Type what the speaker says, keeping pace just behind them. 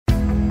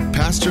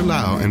Pastor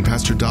Lau and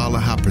Pastor Dala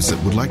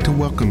Haprasit would like to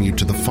welcome you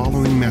to the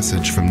following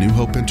message from New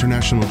Hope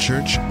International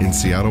Church in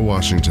Seattle,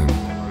 Washington.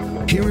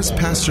 Here is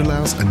Pastor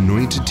Lau's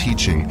anointed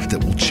teaching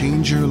that will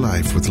change your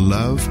life with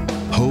love,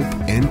 hope,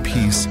 and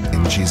peace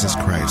in Jesus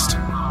Christ.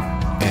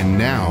 And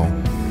now,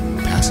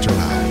 Pastor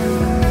Lau.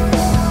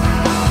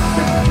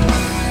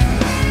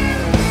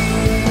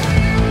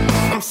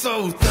 I'm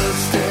so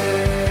thirsty.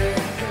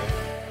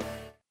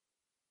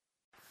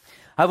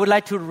 I would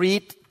like to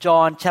read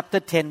John chapter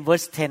 10,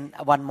 verse 10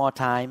 one more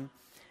time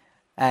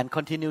and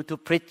continue to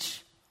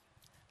preach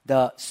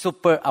the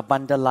super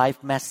abundant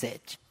life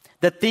message.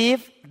 The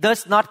thief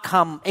does not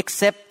come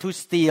except to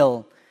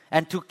steal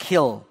and to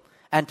kill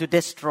and to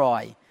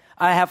destroy.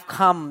 I have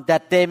come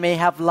that they may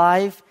have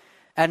life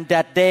and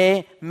that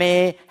they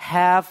may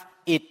have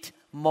it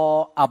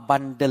more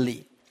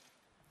abundantly.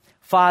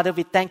 Father,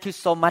 we thank you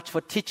so much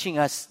for teaching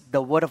us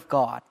the Word of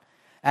God.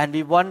 And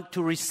we want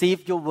to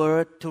receive your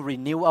Word to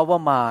renew our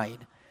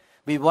mind.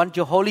 We want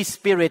your Holy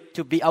Spirit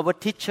to be our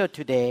teacher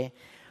today.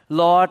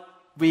 Lord,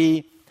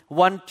 we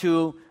want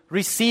to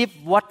receive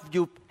what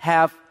you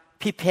have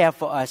prepared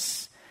for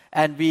us.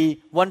 And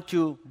we want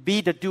to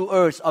be the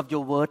doers of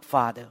your Word,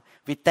 Father.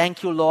 We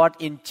thank you, Lord,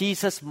 in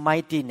Jesus'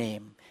 mighty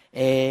name.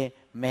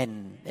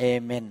 Amen.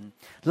 Amen.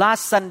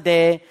 Last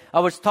Sunday, I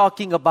was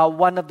talking about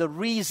one of the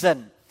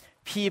reasons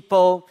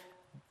people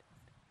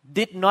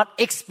did not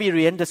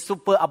experience the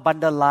super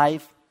abundant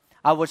life.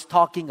 I was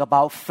talking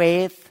about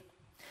faith,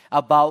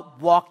 about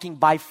walking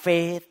by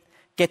faith,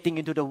 getting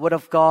into the Word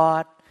of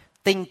God,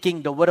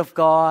 thinking the Word of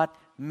God,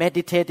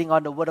 meditating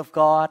on the Word of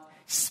God,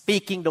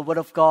 speaking the Word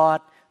of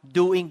God,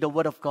 doing the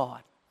Word of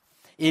God.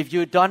 If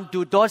you don't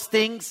do those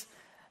things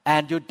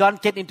and you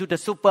don't get into the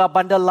super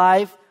abundant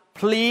life,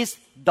 please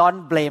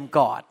don't blame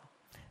God.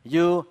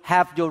 You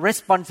have your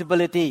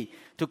responsibility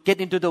to get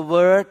into the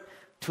Word,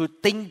 to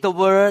think the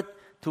Word,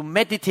 to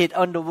meditate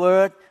on the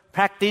Word,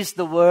 practice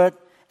the Word,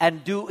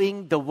 and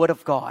doing the Word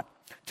of God.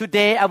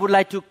 Today, I would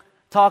like to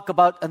talk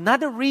about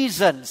another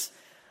reasons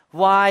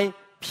why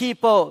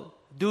people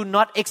do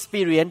not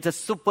experience the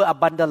super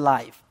abundant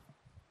life.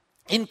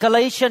 In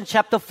Galatians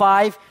chapter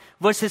 5,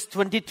 verses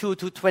 22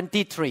 to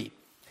 23,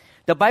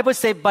 the Bible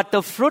says, "But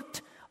the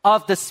fruit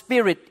of the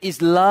Spirit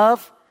is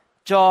love,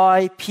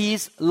 joy,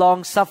 peace,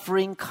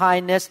 long-suffering,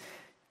 kindness,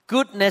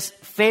 goodness,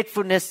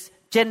 faithfulness,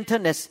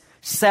 gentleness,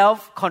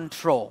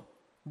 self-control."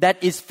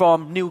 That is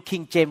from New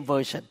King James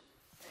Version.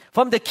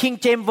 From the King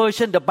James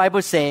Version, the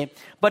Bible says,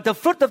 "But the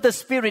fruit of the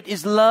Spirit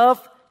is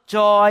love,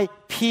 joy,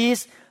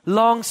 peace,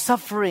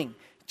 long-suffering,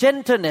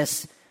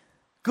 gentleness,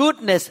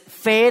 goodness,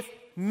 faith,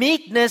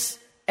 meekness,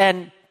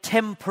 and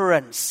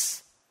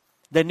temperance."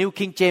 The New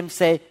King James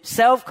say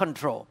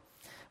self-control.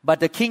 But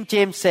the King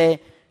James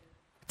say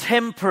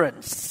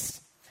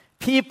temperance.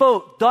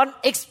 People don't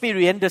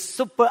experience the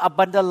super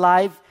abundant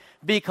life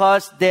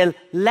because they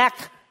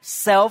lack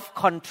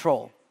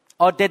self-control,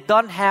 or they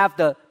don't have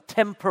the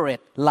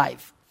temperate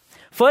life.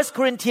 1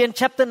 Corinthians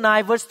chapter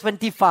 9, verse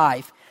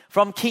 25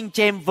 from King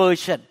James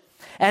Version.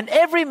 "And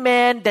every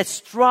man that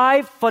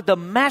strive for the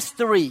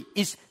mastery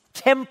is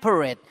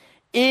temperate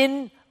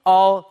in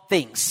all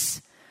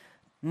things.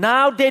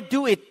 Now they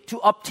do it to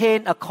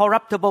obtain a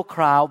corruptible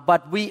crown,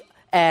 but we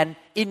an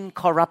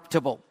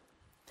incorruptible."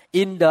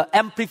 In the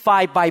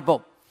Amplified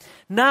Bible.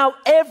 "Now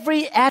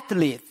every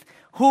athlete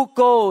who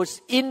goes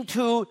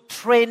into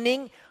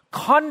training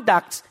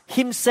conducts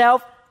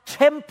himself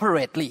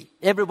temperately."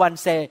 Everyone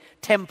say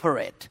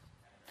temperate.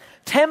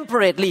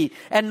 "Temperately,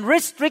 and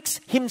restricts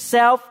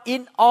himself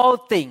in all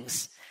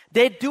things.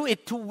 They do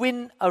it to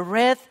win a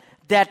wreath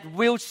that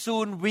will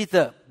soon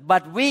wither,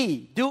 but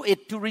we do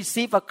it to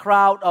receive a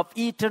crown of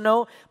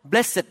eternal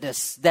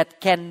blessedness that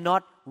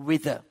cannot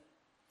wither."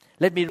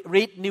 Let me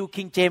read New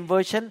King James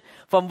Version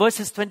from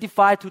verses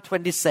 25 to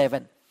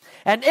 27.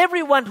 "And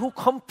everyone who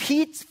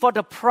competes for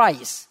the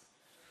prize,"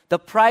 the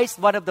prize,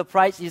 one of the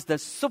prize is the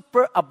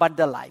super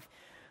abundant life.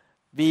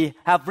 We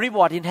have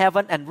reward in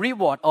heaven and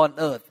reward on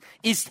earth.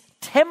 "Is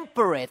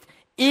temperate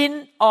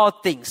in all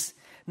things.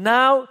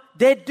 Now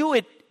they do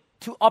it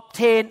to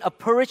obtain a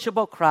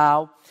perishable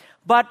crown,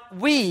 but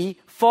we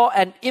for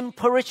an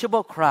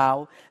imperishable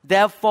crown.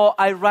 Therefore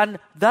I run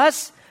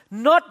thus,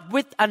 not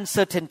with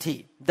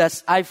uncertainty.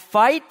 Thus I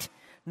fight,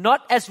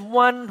 not as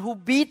one who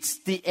beats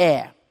the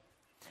air,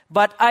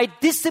 but I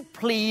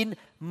discipline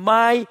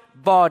my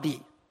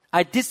body.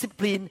 I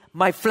discipline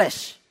my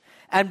flesh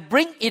and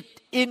bring it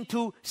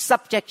into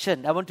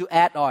subjection." I want to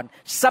add on,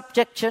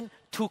 subjection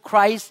to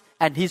Christ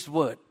and His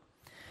Word.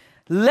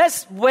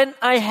 "Lest when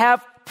I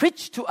have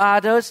preached to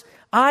others,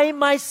 I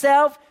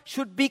myself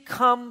should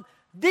become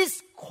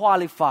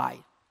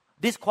disqualified."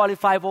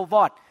 Disqualified for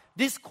what?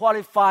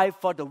 Disqualified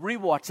for the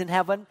rewards in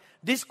heaven.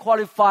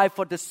 Disqualified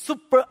for the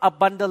super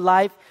abundant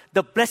life,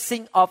 the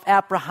blessing of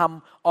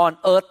Abraham on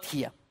earth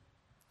here.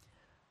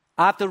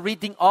 After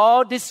reading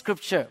all this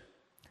scripture,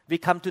 we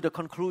come to the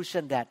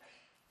conclusion that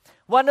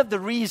one of the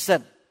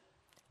reasons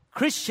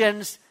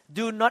Christians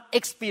do not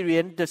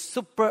experience the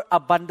super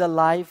abundant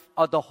life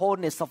or the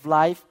wholeness of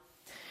life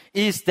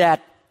is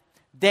that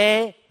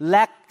they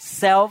lack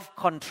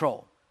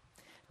self-control.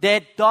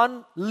 They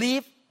don't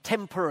live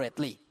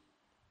temperately.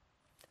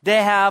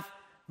 They have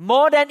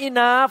more than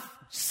enough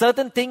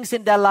certain things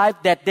in their life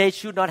that they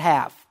should not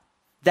have,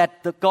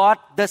 that the God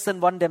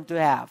doesn't want them to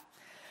have.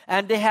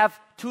 And they have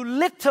too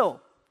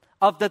little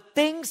of the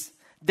things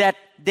that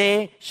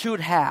they should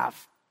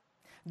have.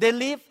 They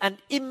live an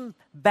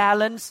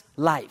imbalanced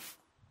life.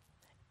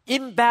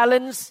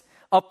 Imbalance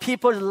of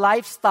people's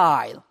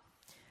lifestyle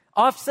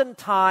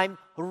oftentimes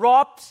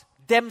robs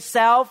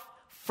themselves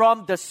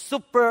from the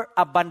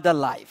superabundant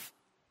life.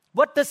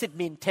 What does it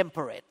mean,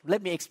 temperate?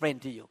 Let me explain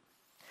to you.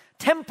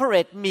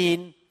 Temperate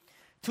means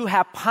to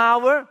have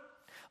power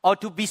or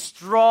to be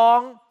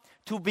strong,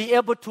 to be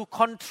able to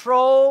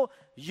control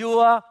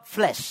your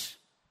flesh.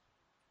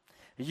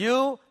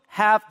 You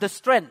have the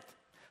strength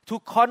to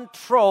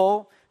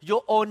control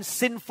your own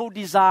sinful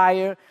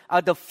desire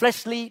or the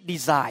fleshly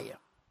desire.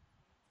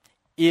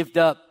 If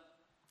the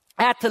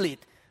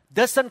athlete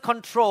doesn't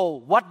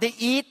control what they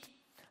eat,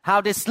 how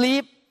they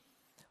sleep,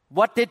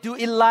 what they do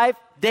in life,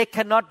 they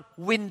cannot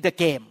win the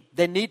game.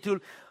 They need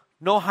to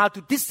know how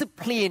to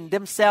discipline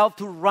themselves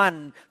to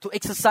run, to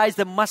exercise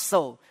the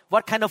muscle,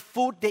 what kind of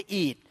food they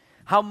eat,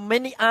 how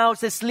many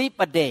hours they sleep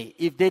a day.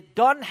 If they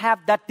don't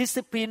have that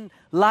disciplined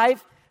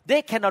life,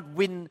 they cannot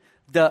win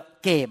the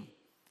game.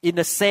 In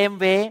the same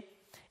way,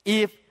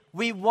 if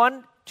we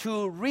want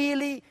to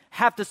really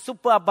have the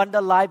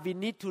superabundant life, we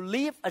need to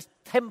live a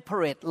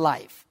temperate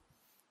life.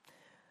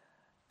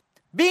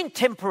 Being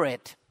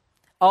temperate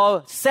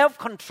or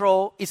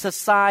self-control is a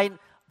sign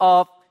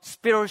of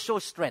spiritual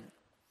strength.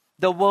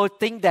 The world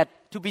thinks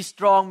that to be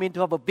strong means to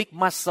have a big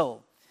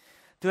muscle,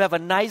 to have a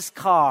nice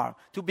car,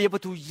 to be able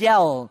to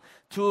yell,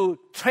 to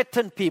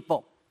threaten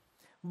people.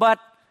 But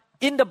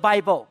in the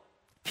Bible,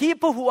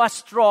 people who are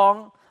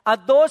strong are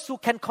those who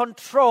can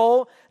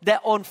control their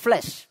own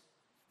flesh.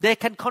 They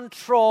can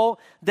control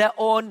their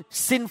own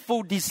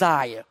sinful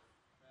desire.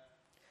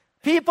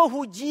 People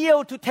who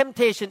yield to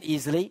temptation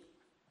easily,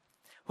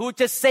 who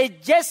just say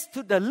yes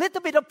to the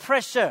little bit of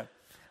pressure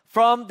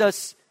from the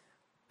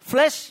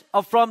flesh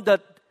or from the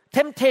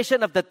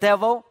temptation of the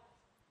devil,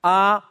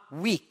 are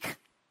weak.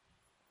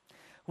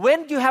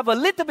 When you have a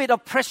little bit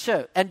of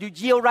pressure and you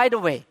yield right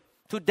away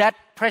to that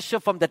pressure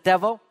from the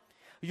devil,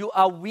 you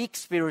are weak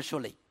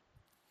spiritually.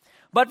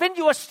 But when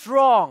you are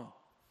strong,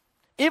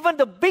 even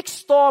the big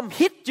storm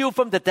hit you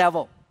from the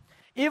devil,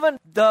 even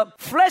the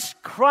flesh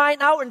crying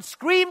out and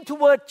scream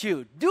towards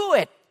you, do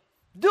it,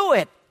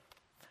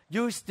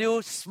 you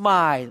still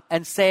smile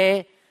and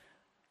say,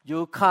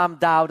 you calm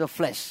down the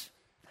flesh.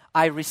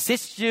 I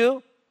resist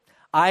you.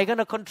 I'm going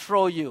to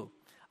control you.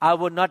 I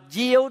will not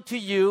yield to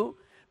you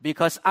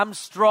because I'm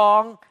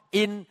strong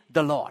in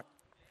the Lord.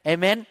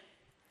 Amen.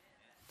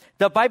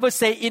 The Bible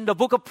says in the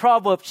book of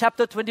Proverbs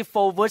chapter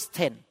 24 verse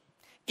 10,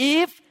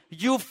 if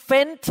you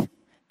faint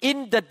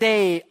in the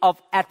day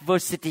of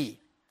adversity,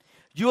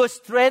 your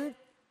strength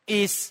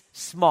is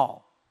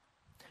small.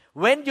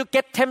 When you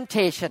get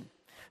temptation,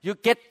 you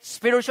get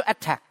spiritual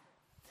attack,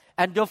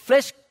 and your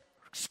flesh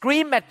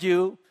scream at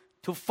you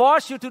to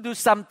force you to do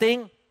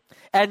something,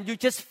 and you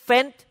just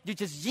faint, you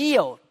just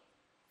yield.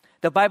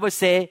 The Bible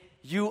says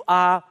you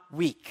are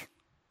weak.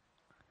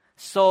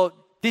 So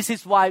this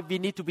is why we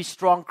need to be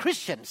strong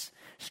Christians,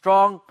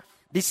 strong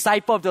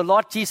disciple of the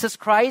Lord Jesus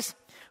Christ.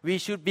 We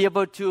should be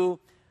able to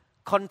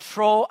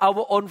control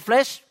our own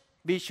flesh.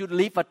 We should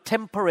live a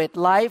temperate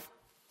life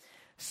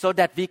so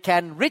that we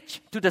can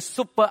reach to the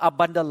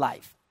superabundant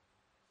life.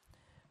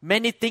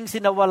 Many things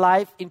in our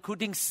life,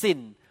 including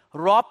sin,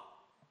 rob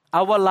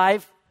our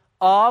life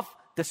of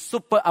the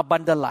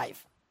superabundant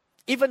life.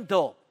 Even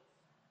though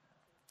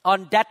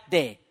on that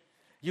day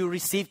you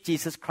received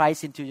Jesus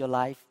Christ into your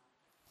life,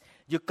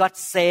 you got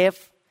saved,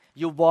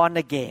 you born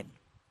again,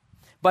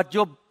 but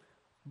your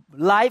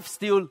life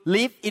still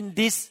live in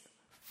this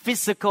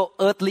physical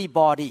earthly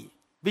body,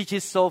 which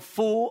is so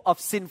full of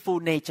sinful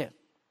nature.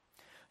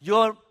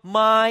 Your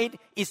mind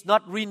is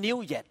not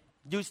renewed yet.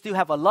 You still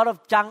have a lot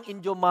of junk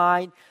in your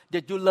mind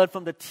that you learn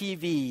from the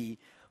TV,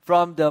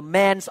 from the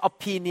man's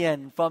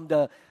opinion, from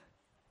the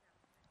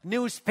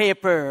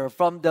newspaper,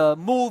 from the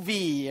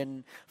movie,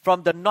 and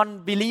from the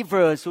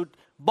non-believers who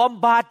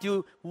bombard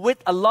you with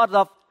a lot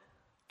of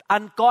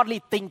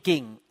ungodly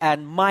thinking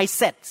and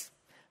mindsets.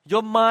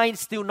 Your mind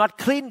is still not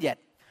clean yet.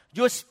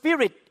 Your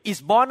spirit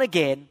is born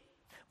again,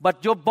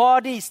 but your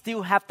body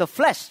still have the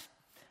flesh,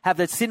 have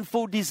the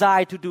sinful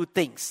desire to do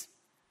things.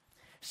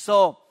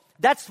 So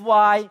that's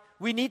why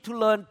we need to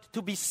learn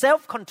to be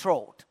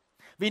self-controlled.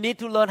 We need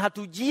to learn how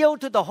to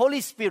yield to the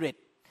Holy Spirit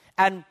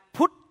and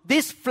put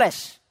this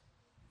flesh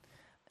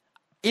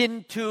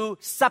into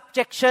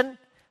subjection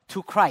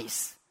to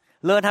Christ.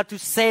 Learn how to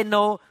say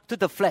no to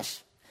the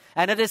flesh.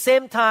 And at the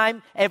same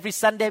time, every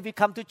Sunday we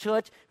come to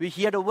church, we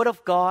hear the Word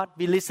of God,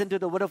 we listen to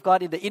the Word of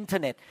God in the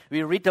internet,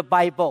 we read the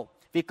Bible,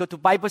 we go to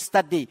Bible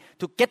study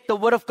to get the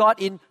Word of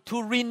God in,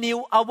 to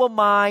renew our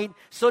mind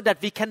so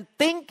that we can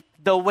think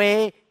the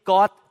way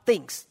God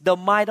thinks. The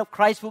mind of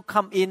Christ will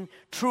come in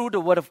through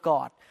the Word of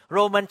God.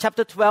 Romans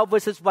chapter 12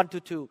 verses 1 to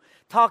 2,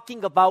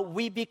 talking about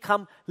we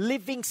become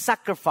living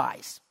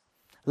sacrifice.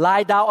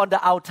 Lie down on the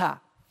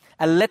altar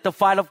and let the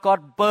fire of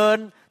God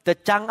burn the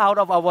junk out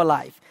of our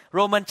life.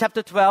 Romans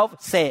chapter 12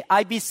 say,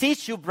 I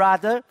beseech you,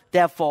 brother,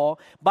 therefore,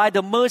 by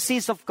the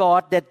mercies of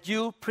God, that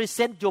you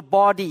present your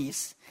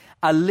bodies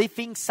a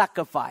living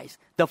sacrifice,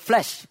 the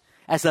flesh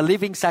as a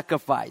living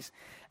sacrifice.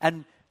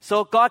 And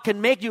so God can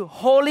make you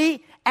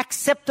holy,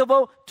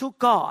 acceptable to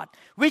God,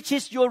 which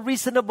is your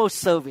reasonable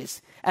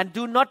service. And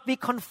do not be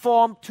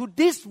conformed to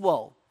this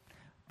world.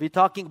 We're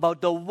talking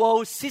about the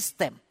world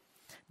system.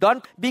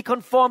 Don't be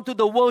conformed to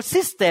the world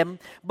system,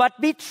 but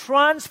be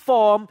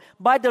transformed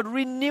by the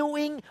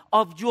renewing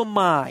of your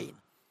mind,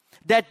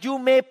 that you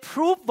may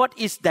prove what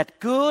is that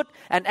good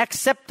and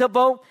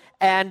acceptable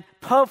and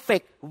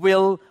perfect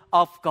will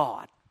of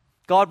God.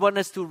 God wants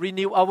us to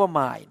renew our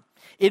mind.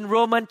 In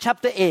Romans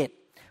chapter 8,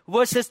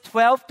 verses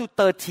 12 to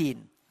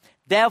 13,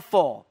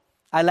 therefore,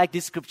 I like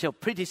this scripture,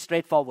 pretty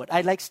straightforward.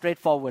 I like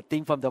straightforward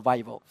thing from the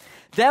Bible.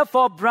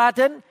 Therefore,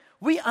 brethren,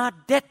 we are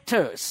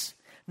debtors,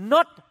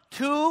 not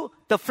to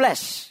the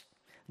flesh,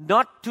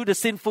 not to the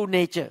sinful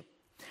nature,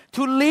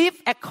 to live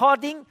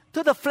according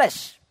to the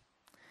flesh.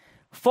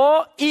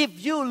 For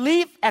if you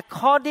live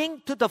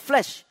according to the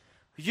flesh,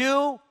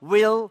 you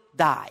will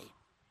die.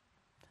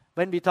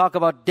 When we talk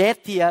about death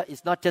here,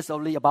 it's not just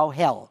only about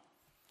hell,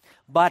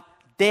 but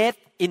death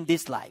in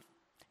this life.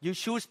 You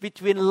choose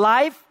between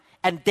life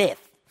and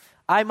death.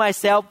 I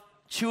myself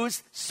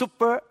choose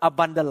super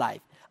abundant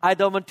life. I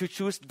don't want to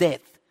choose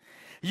death.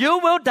 You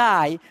will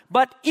die,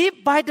 but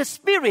if by the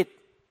Spirit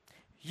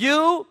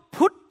you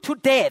put to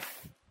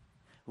death,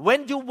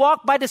 when you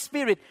walk by the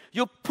Spirit,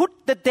 you put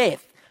the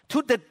death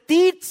to the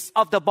deeds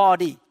of the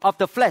body, of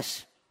the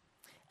flesh,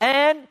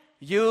 and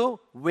you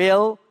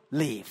will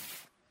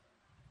live.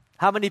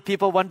 How many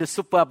people want the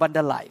super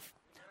abundant life?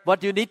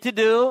 What you need to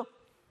do?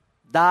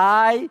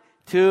 Die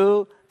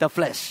to the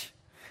flesh.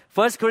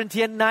 1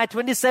 Corinthians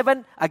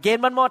 9:27,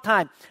 again one more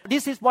time.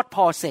 This is what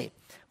Paul said.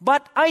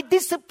 But I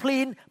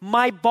discipline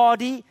my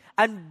body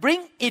and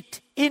bring it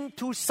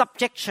into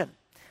subjection,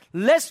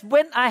 lest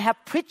when I have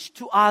preached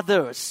to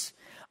others,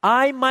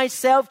 I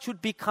myself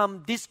should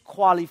become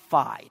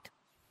disqualified.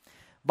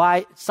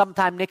 By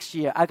sometime next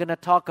year, I'm going to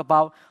talk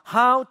about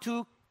how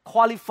to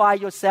qualify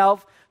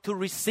yourself to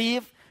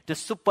receive the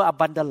super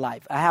abundant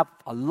life. I have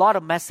a lot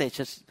of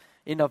messages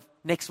in the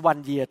next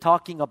 1 year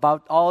talking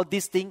about all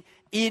these things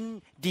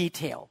in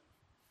detail.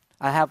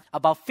 I have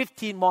about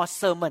 15 more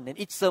sermons, and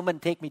each sermon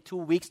take me 2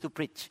 weeks to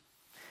preach.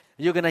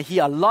 You're going to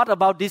hear a lot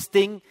about this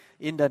thing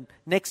in the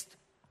next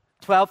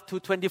 12 to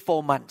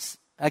 24 months,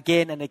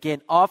 again and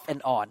again, off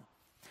and on.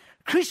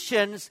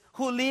 Christians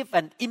who live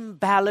an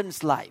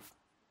imbalanced life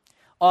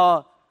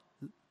or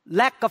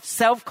lack of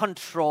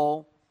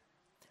self-control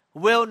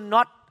will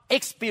not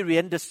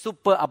experience the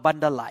super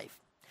abundant life.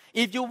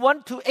 If you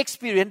want to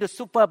experience the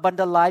super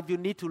abundant life, you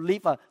need to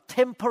live a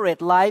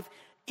temperate life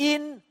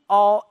in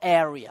all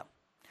areas.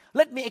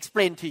 Let me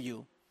explain to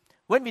you.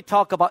 When we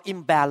talk about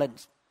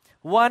imbalance,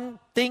 one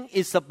thing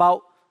is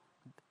about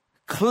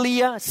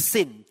clear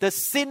sin. The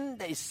sin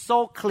that is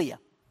so clear.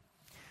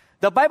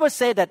 The Bible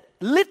says that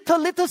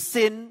little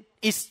sin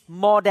is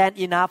more than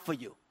enough for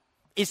you.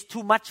 It's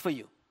too much for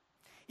you.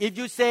 If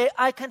you say,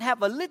 I can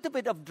have a little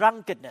bit of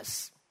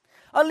drunkenness,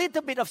 a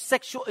little bit of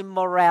sexual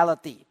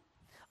immorality,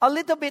 a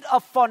little bit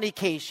of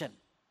fornication,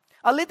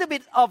 a little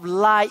bit of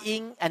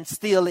lying and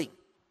stealing,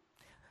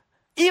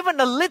 even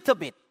a little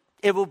bit,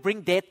 it will bring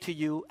death to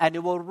you and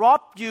it will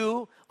rob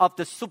you of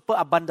the super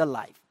abundant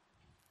life.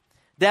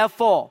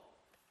 Therefore,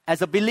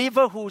 as a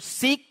believer who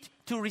seeks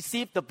to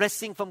receive the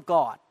blessing from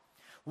God,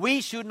 we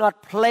should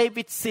not play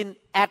with sin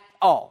at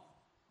all.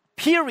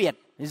 Period.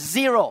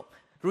 Zero.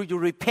 You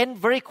repent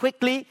very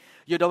quickly.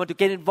 You don't want to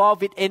get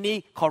involved with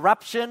any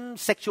corruption,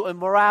 sexual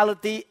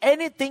immorality,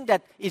 anything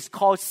that is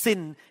called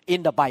sin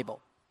in the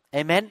Bible.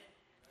 Amen?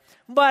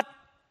 But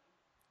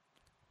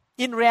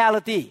in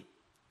reality,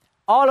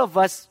 all of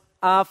us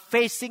are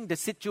facing the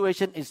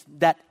situation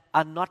that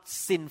are not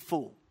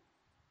sinful.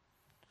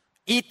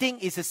 Eating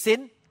is a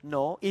sin?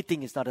 No,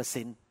 eating is not a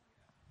sin.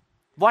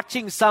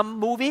 Watching some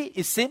movie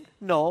is sin?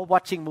 No,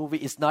 watching movie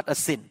is not a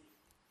sin.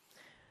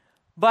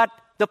 But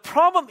the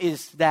problem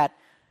is that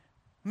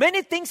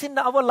many things in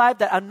our life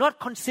that are not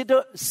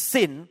considered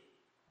sin,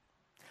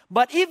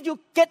 but if you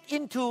get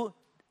into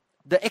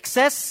the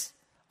excess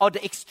or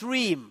the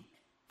extreme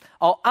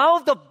or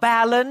out of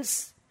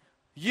balance,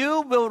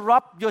 you will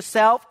rob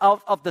yourself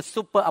out of the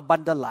super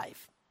abundant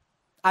life.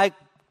 I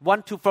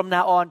want to from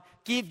now on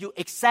give you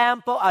an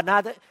example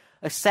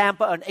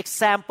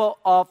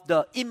of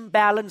the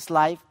imbalanced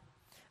life,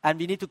 and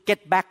we need to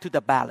get back to the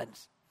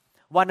balance.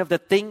 One of the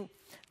things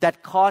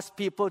that cause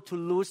people to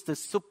lose the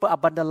super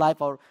abundant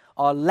life or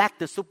lack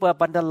the super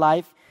abundant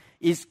life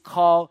is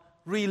called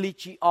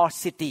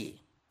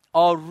religiosity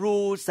or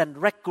rules and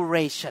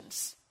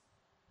regulations.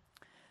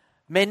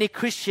 Many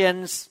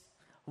Christians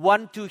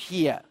want to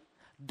hear,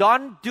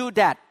 don't do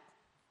that,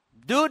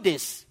 do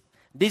this.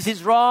 This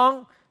is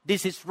wrong,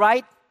 this is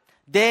right.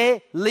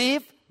 They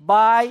live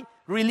by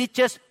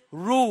religious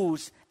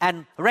rules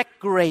and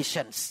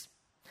regulations.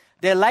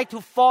 They like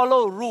to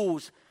follow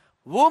rules.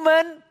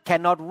 Women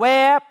cannot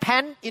wear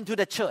pants into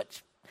the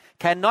church,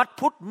 cannot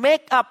put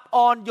makeup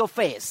on your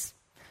face.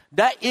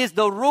 That is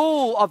the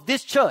rule of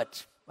this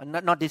church.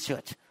 Not this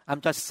church.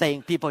 I'm just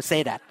saying people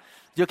say that.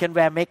 You can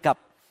wear makeup.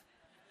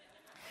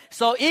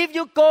 So if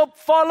you go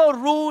follow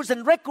rules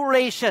and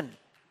regulation,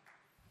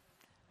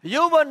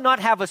 you will not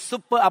have a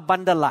super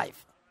abundant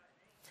life.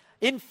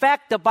 In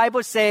fact, the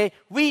Bible says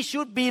we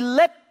should be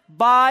led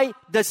by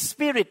the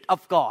Spirit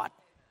of God.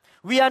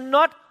 We are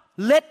not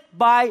led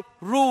by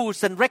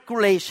rules and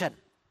regulation.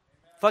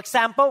 For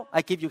example,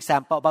 I give you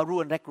example about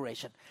rule and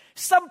regulation.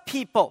 Some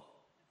people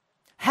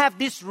have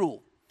this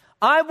rule.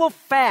 I will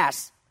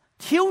fast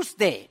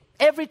Tuesday.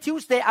 Every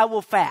Tuesday I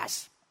will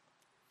fast.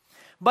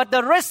 But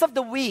the rest of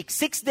the week,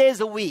 6 days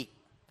a week,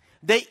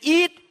 they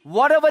eat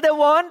whatever they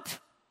want.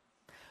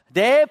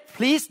 They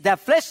please their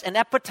flesh and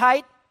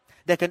appetite.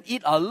 They can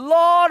eat a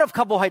lot of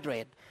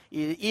carbohydrate,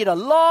 eat a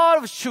lot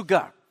of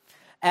sugar,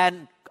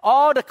 and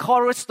all the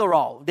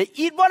cholesterol. They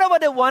eat whatever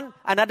they want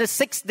another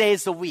 6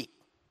 days a week.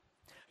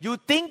 You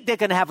think they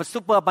can have a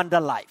super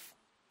abundant life?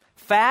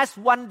 Fast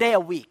 1 day a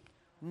week?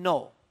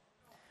 No.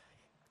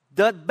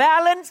 The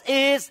balance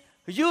is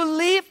you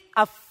live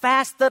a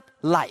fasted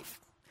life.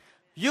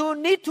 You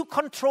need to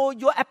control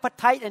your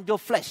appetite and your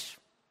flesh.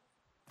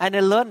 And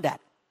I learned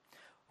that.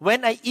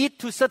 When I eat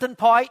to a certain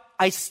point,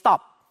 I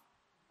stop.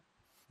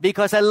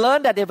 Because I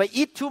learned that if I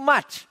eat too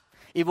much,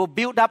 it will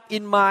build up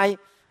in my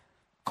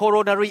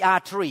coronary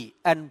artery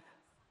and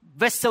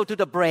vessel to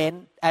the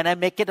brain, and I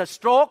may get a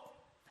stroke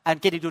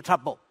and get into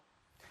trouble.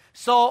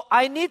 So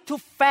I need to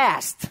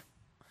fast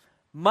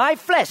my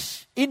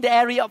flesh in the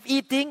area of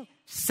eating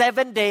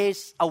 7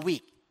 days a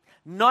week.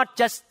 Not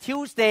just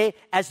Tuesday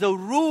as a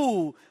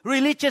rule,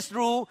 religious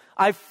rule.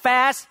 I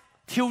fast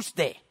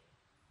Tuesday.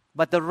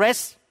 But the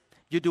rest,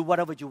 you do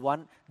whatever you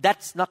want.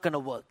 That's not going to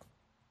work.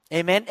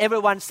 Amen.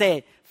 Everyone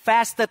say,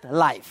 fasted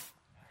life.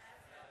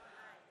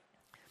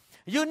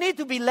 You need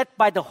to be led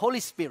by the Holy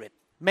Spirit.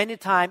 Many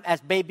times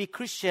as baby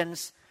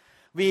Christians,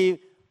 we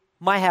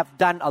might have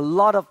done a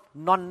lot of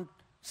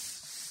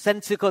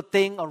nonsensical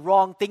things or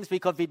wrong things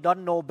because we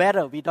don't know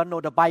better. We don't know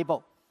the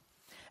Bible.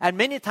 And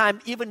many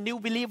times, even new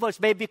believers,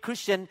 baby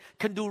Christian,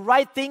 can do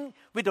right thing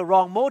with the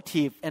wrong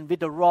motive and with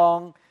the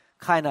wrong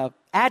kind of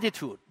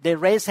attitude. They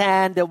raise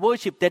hand, they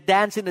worship, they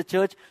dance in the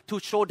church to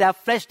show their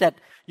flesh that,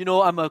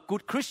 I'm a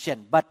good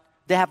Christian, but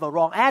they have a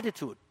wrong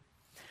attitude.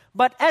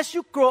 But as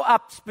you grow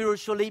up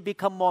spiritually,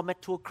 become more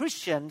mature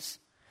Christians,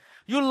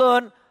 you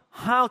learn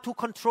how to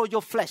control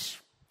your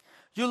flesh.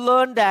 You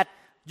learn that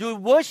you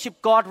worship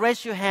God,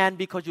 raise your hand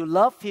because you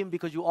love Him,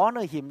 because you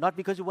honor Him, not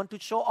because you want to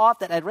show off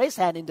that I raise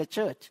hand in the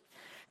church.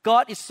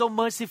 God is so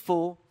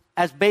merciful.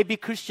 As baby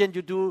Christian,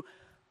 you do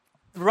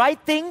right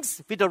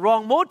things with the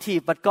wrong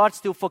motive, but God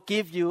still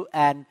forgive you,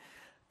 and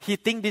He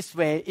think this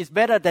way. It's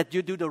better that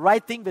you do the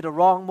right thing with the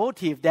wrong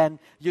motive than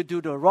you do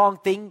the wrong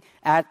thing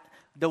at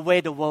the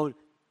way the world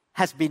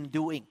has been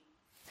doing.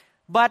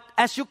 But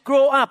as you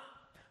grow up,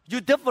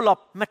 you develop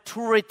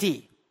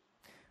maturity,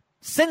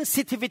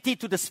 sensitivity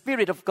to the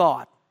Spirit of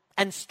God,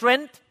 and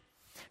strength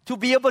to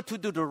be able to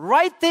do the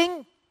right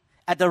thing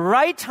at the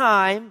right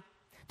time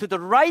to the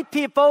right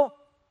people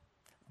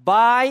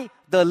by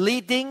the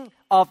leading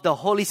of the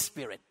Holy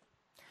Spirit.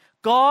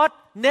 God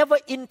never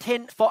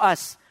intended for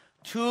us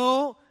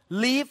to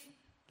live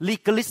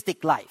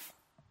legalistic life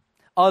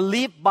or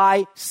live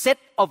by set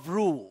of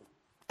rule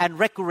and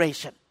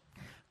regulation.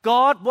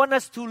 God wants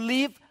us to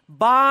live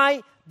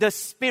by the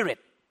Spirit,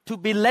 to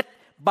be led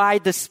by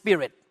the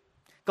Spirit.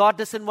 God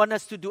doesn't want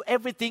us to do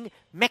everything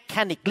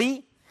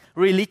mechanically,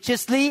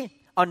 religiously,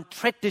 or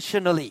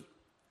traditionally.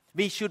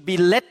 We should be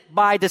led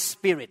by the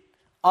Spirit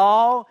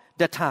all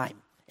the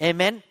time.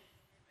 Amen.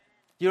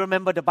 You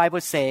remember the Bible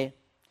say,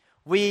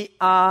 we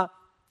are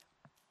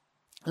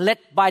led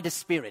by the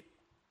Spirit.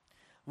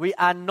 We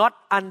are not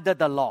under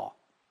the law.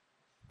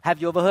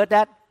 Have you ever heard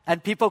that?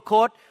 And people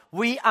quote,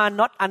 we are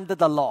not under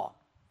the law.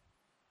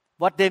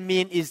 What they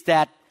mean is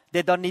that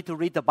they don't need to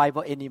read the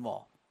Bible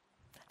anymore.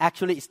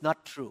 Actually, it's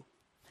not true.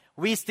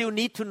 We still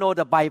need to know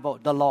the Bible,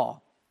 the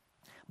law.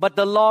 But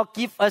the law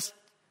gives us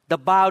the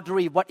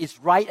boundary, what is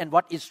right and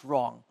what is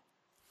wrong.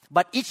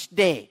 But each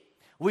day,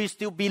 we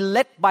still be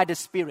led by the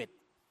Spirit.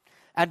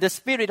 And the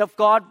Spirit of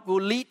God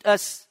will lead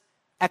us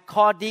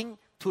according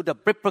to the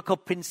biblical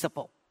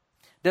principle.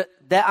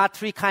 There are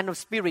three kinds of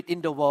spirit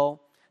in the world.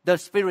 The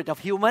spirit of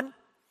human,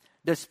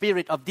 the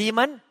spirit of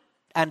demon,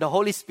 and the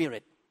Holy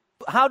Spirit.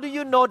 How do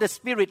you know the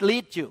Spirit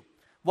leads you?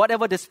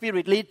 Whatever the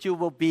Spirit leads you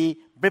will be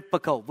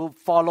biblical, will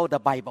follow the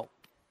Bible.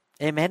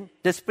 Amen.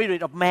 The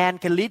spirit of man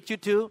can lead you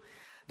to.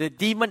 The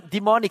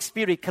demonic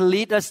spirit can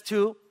lead us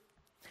to.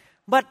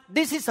 But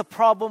this is a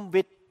problem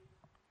with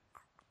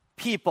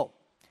people.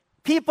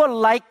 People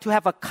like to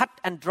have a cut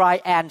and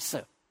dry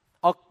answer,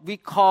 or we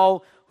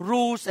call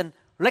rules and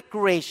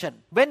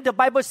regulation. When the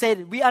Bible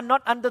says we are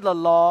not under the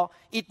law,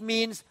 it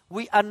means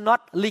we are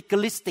not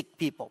legalistic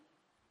people.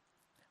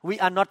 We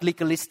are not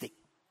legalistic.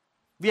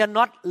 We are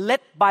not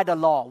led by the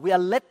law. We are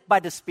led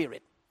by the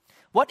Spirit.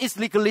 What is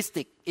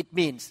legalistic? It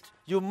means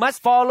you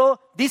must follow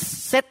this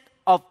set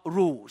of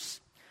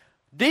rules.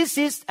 This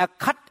is a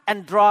cut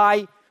and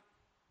dry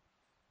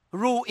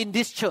rule in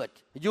this church.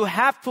 You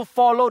have to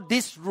follow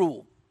this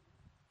rule.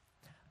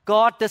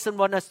 God doesn't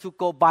want us to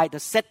go by the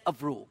set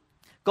of rules.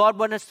 God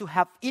wants us to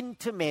have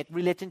intimate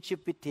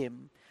relationship with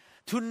Him,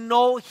 to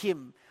know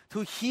Him,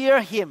 to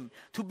hear Him,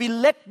 to be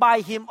led by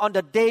Him on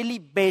a daily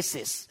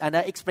basis. And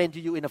I'll explain to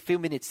you in a few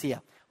minutes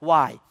here.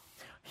 Why?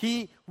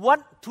 He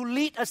wants to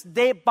lead us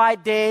day by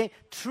day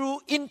through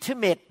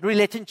intimate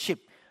relationship.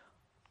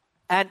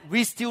 And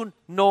we still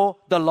know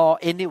the law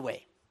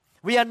anyway.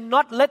 We are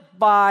not led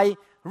by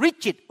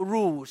rigid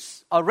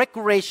rules or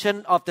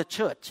regulation of the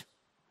church.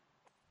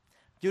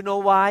 You know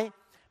why?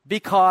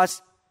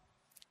 Because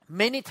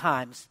many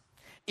times,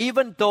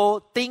 even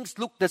though things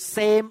look the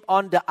same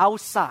on the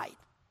outside,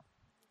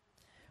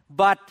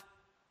 but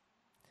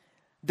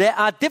there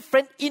are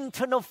different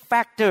internal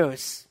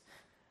factors,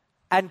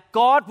 and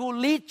God will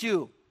lead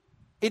you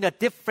in a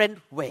different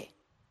way,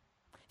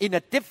 in a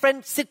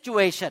different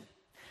situation.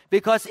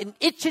 Because in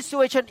each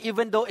situation,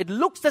 even though it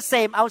looks the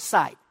same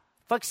outside,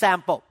 for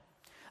example,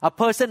 a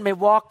person may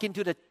walk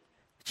into the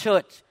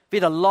church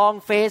with a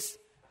long face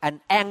and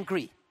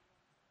angry.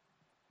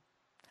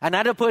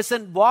 Another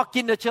person walk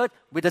in the church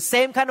with the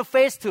same kind of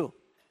face too.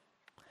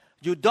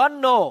 You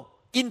don't know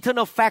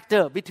internal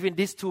factor between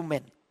these two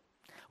men.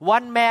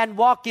 One man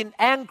walk in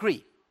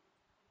angry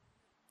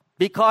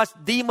because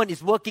demon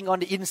is working on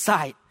the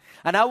inside.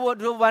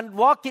 Another one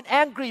walk in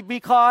angry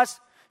because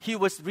he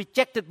was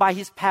rejected by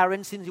his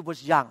parents since he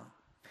was young.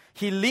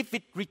 He lived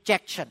with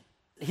rejection.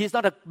 He's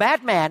not a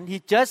bad man. He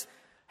just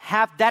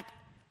have that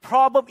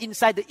problem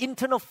inside. The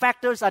internal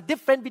factors are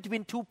different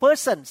between two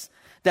persons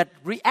that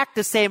react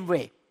the same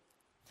way.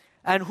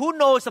 And who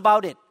knows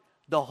about it?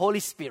 The Holy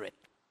Spirit.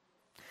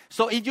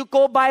 So if you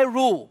go by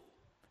rule,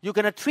 you're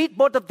going to treat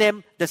both of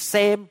them the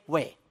same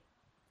way.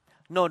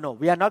 No,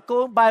 we are not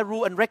going by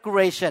rule and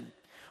regulation.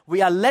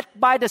 We are led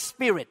by the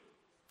Spirit.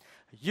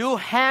 You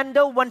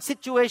handle one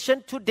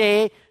situation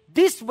today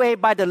this way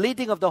by the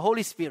leading of the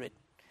Holy Spirit.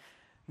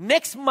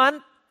 Next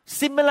month,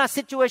 similar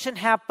situation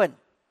happen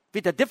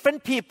with a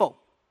different people.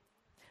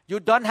 You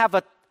don't have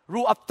a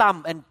rule of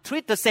thumb and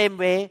treat the same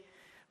way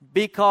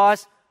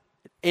because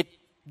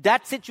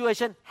that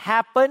situation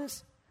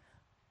happens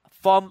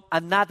from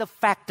another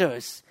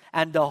factors.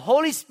 And the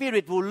Holy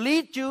Spirit will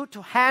lead you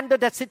to handle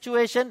that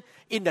situation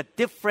in a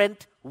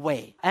different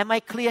way. Am I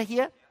clear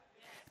here?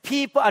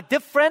 People are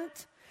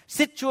different.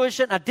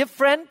 Situations are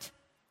different.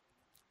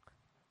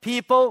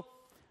 People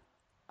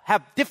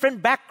have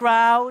different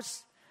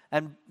backgrounds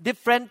and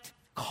different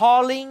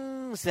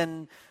callings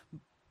and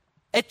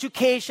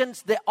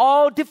educations. They're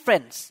all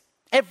different.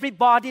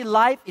 Everybody's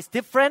life is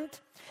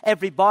different.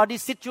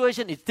 Everybody's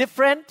situation is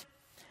different.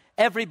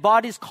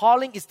 Everybody's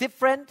calling is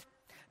different.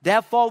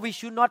 Therefore, we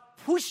should not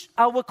push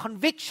our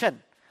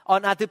conviction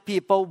on other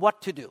people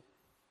what to do.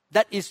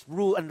 That is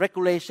rule and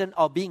regulation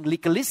or being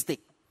legalistic.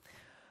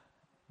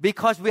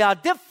 Because we are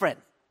different,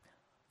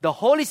 the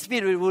Holy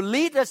Spirit will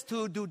lead us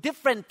to do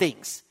different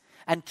things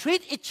and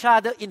treat each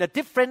other in a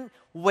different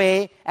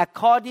way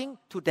according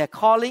to their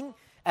calling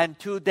and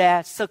to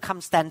their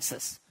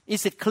circumstances.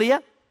 Is it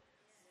clear?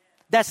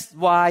 That's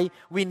why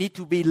we need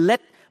to be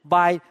led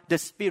by the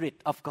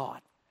Spirit of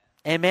God.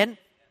 Amen?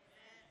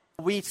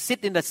 We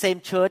sit in the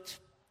same church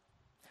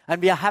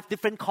and we have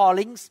different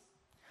callings.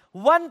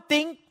 One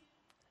thing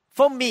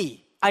for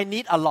me, I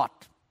need a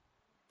lot.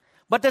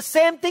 But the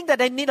same thing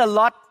that I need a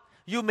lot,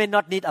 you may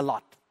not need a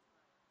lot.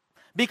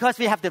 Because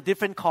we have the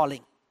different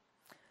calling.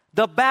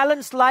 The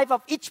balanced life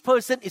of each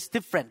person is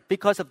different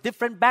because of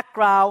different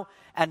background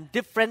and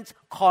different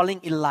calling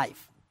in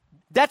life.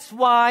 That's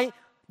why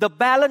the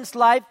balanced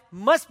life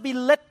must be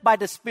led by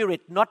the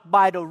Spirit, not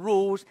by the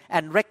rules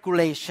and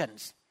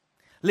regulations.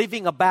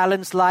 Living a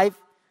balanced life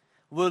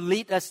will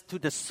lead us to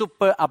the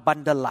super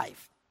abundant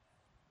life.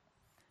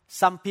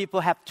 Some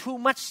people have too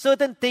much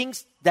certain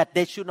things that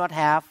they should not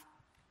have.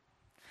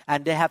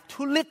 And they have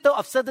too little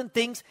of certain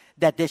things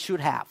that they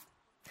should have.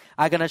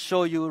 I'm going to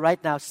show you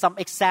right now some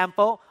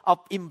example of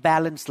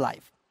imbalanced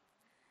life.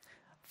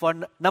 For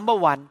number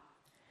one,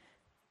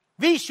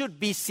 we should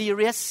be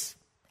serious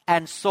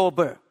and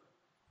sober,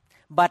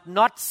 but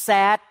not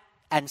sad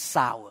and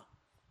sour.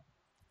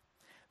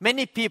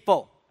 Many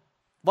people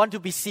want to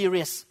be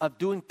serious of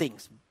doing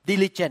things,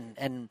 diligent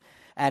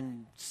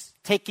and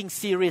taking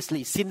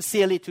seriously,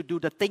 sincerely to do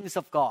the things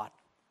of God.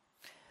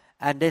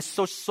 And they're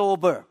so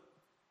sober.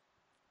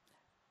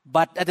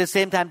 But at the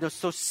same time, they're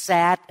so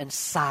sad and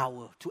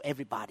sour to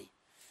everybody.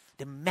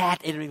 They're mad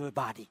at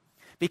everybody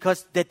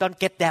because they don't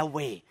get their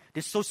way.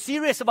 They're so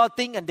serious about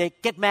things and they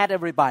get mad at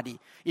everybody.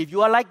 If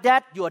you are like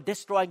that, you are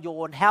destroying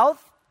your own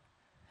health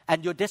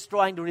and you're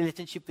destroying the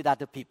relationship with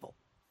other people.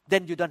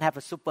 Then you don't have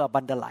a super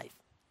abundant life.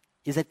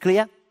 Is it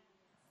clear?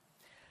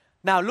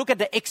 Now look at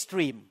the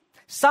extreme.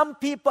 Some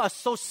people are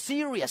so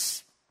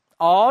serious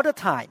all the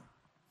time.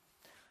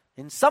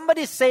 And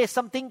somebody says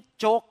something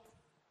joke,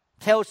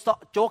 tell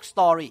joke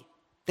story.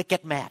 they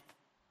get mad.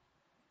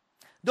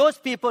 Those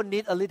people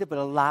need a little bit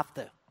of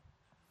laughter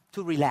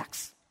to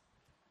relax.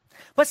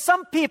 But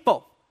some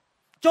people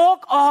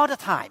joke all the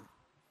time.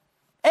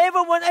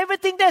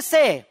 Everything they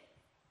say,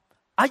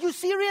 are you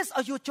serious or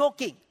are you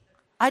joking?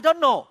 I don't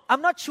know.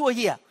 I'm not sure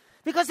here.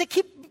 Because they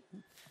keep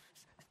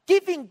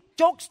giving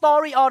joke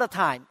story all the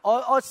time.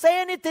 Or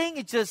say anything,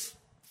 it's just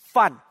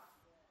fun.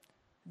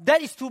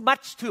 That is too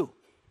much too.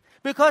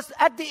 Because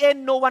at the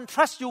end, no one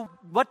trusts you.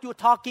 What you're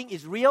talking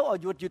is real or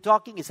what you're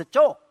talking is a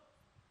joke.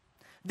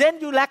 Then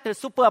you lack the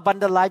super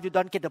abundant life. You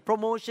don't get the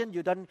promotion.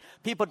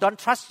 People don't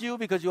trust you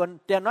because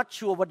they're not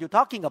sure what you're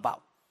talking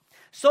about.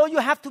 So you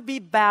have to be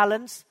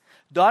balanced.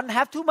 Don't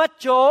have too much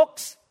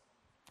jokes.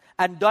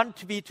 And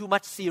don't be too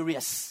much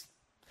serious.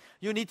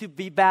 You need to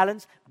be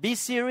balanced. Be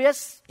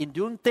serious in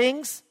doing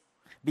things.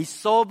 Be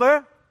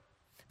sober.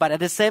 But at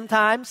the same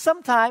time,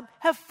 sometimes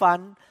have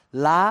fun,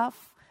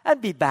 laugh,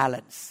 and be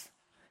balanced.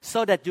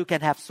 So that you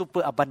can have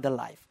super abundant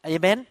life.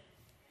 Amen?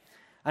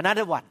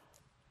 Another one.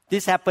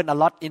 This happened a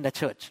lot in the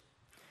church.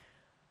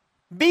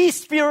 Be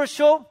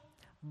spiritual,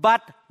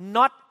 but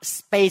not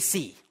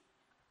spacey.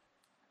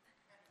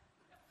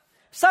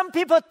 Some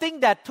people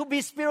think that to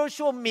be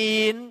spiritual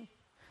means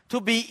to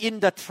be in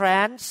the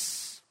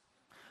trance,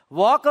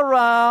 walk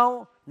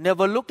around,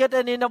 never look at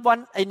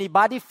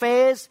anybody's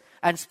face,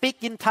 and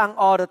speak in tongue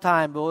all the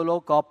time.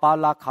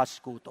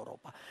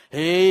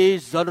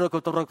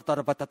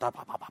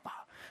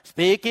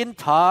 Speak in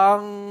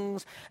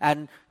tongues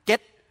and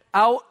get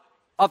out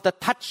of the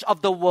touch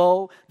of the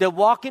world. They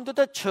walk into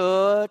the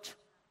church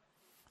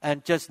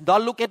and just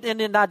don't look at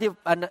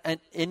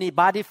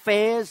anybody's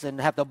face and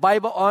have the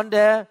Bible on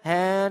their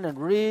hand and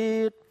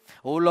read.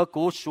 In the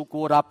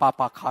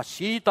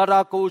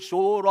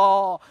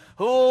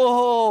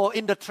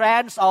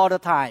trance all the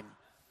time.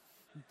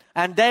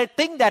 And they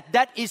think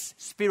that is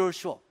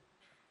spiritual.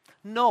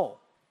 No.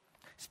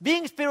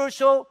 Being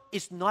spiritual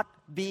is not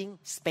being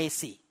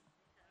spacey.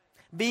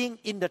 Being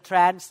in the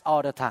trance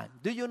all the time.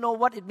 Do you know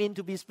what it means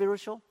to be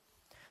spiritual?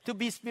 To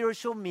be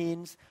spiritual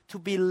means to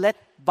be led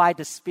by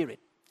the Spirit.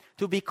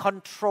 To be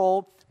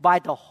controlled by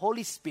the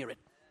Holy Spirit.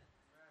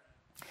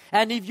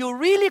 And if you're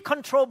really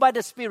controlled by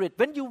the Spirit,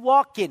 when you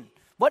walk in,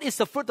 what is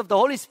the fruit of the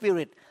Holy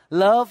Spirit?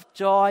 Love,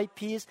 joy,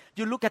 peace.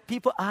 You look at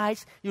people's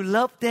eyes. You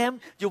love them.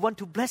 You want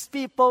to bless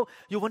people.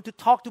 You want to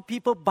talk to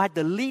people by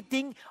the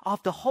leading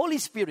of the Holy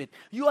Spirit.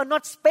 You are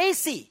not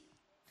spacey.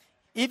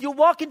 If you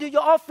walk into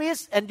your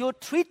office and you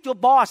treat your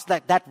boss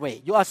like that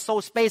way, you are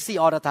so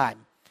spacey all the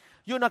time,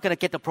 you're not going to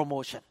get the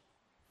promotion.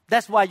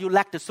 That's why you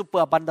lack the super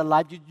abundant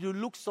life. You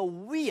look so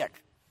weird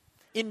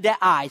in their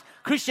eyes.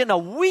 Christians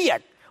are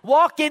weird.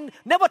 Walk in,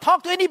 never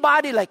talk to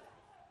anybody like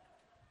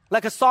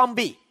a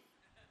zombie.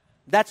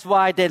 That's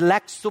why they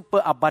lack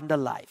super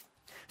abundant life.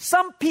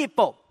 Some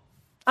people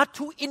are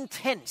too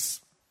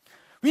intense.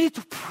 We need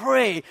to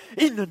pray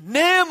in the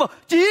name of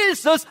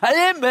Jesus.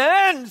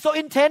 Amen. So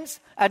intense.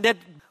 And then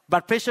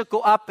blood pressure go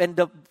up and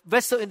the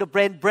vessel in the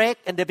brain break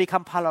and they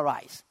become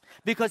paralyzed.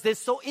 Because they're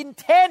so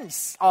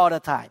intense all the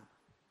time.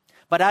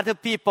 But other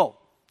people,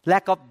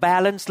 lack of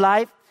balanced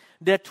life,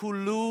 they're too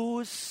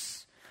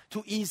loose,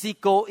 too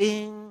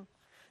easygoing.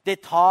 They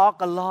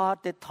talk a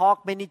lot. They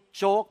talk many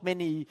jokes,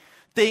 many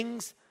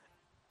things.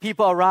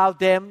 People around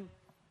them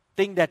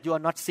think that you are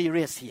not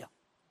serious here.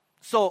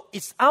 So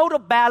it's out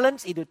of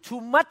balance, either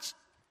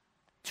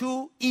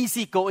too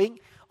easygoing,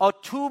 or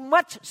too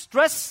much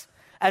stress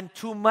and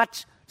too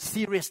much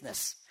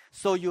seriousness.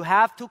 So you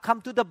have to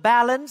come to the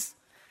balance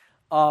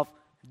of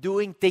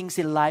doing things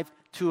in life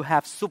to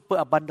have super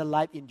abundant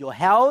life in your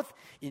health,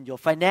 in your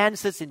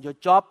finances, in your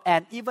job,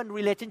 and even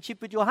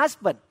relationship with your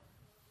husband.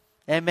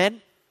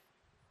 Amen.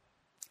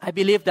 I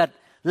believe that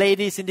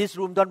ladies in this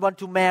room don't want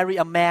to marry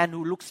a man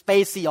who looks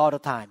spacey all the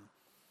time.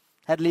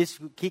 At least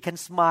he can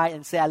smile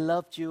and say, I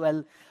loved you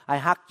and I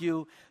hugged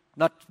you.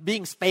 Not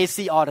being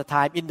spacey all the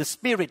time, in the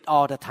spirit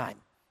all the time.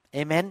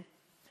 Amen.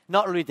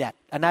 Not only that.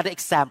 Another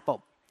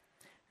example.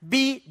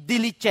 Be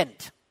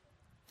diligent,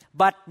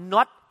 but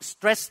not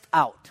stressed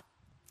out.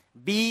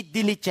 Be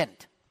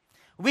diligent.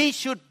 We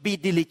should be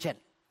diligent.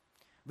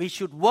 We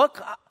should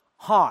work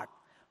hard,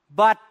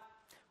 but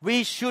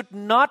we should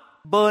not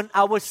burn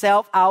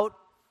ourselves out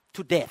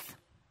to death.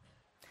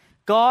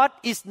 God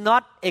is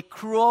not a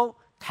cruel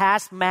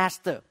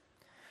taskmaster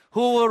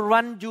who will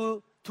run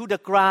you to the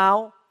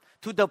ground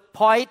to the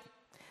point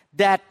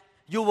that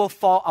you will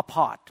fall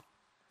apart.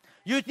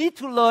 You need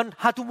to learn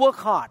how to work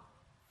hard,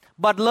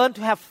 but learn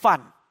to have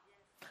fun.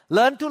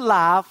 Learn to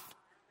laugh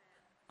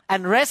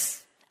and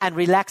rest and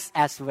relax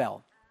as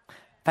well.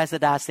 Pastor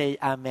Da say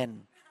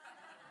amen.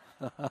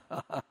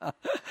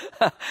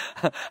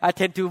 I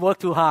tend to work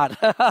too hard.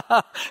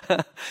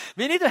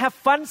 We need to have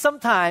fun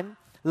sometime,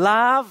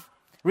 laugh,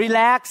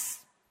 relax,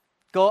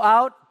 go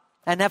out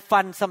and have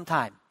fun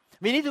sometime.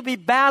 We need to be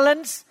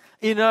balanced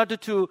in order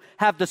to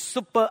have the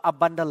super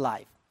abundant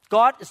life.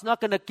 God is not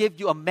going to give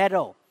you a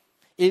medal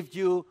if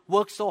you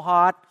work so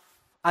hard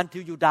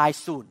until you die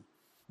soon.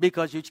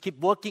 Because you keep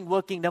working,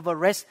 never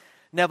rest,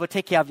 never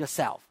take care of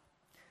yourself.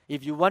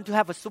 If you want to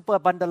have a super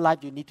abundant life,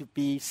 you need to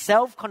be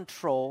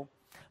self-control,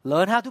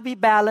 learn how to be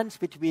balanced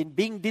between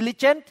being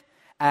diligent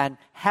and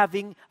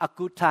having a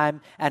good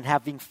time and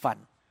having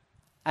fun.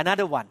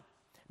 Another one,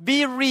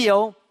 be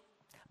real,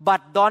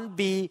 but don't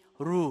be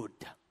rude.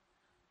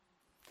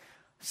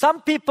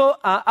 Some people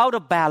are out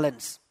of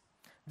balance.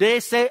 They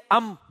say,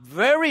 I'm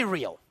very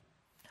real.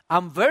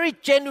 I'm very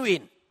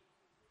genuine.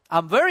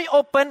 I'm very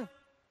open.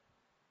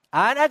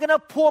 And I'm going to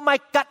pour my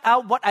gut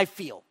out what I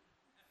feel.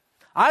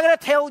 I'm going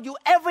to tell you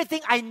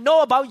everything I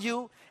know about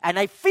you and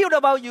I feel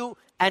about you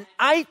and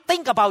I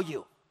think about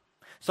you.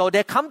 So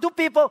they come to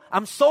people,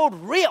 I'm so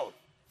real.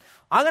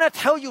 I'm going to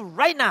tell you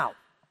right now,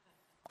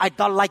 I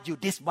don't like you,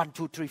 this 1,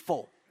 2, 3,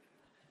 4.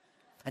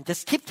 And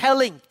just keep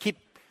telling, keep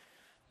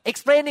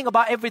explaining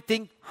about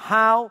everything,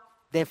 how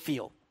they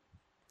feel.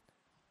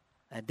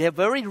 And they're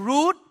very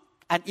rude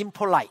and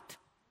impolite.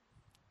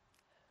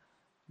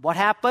 What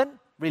happened?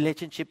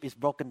 Relationship is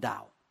broken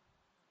down.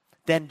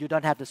 Then you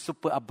don't have the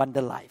super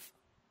abundant life.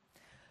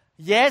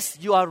 Yes,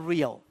 you are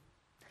real.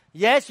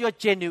 Yes, you are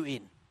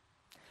genuine.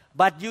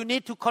 But you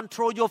need to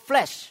control your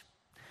flesh.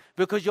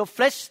 Because your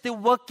flesh is still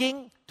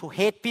working to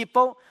hate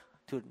people,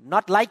 to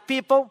not like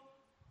people.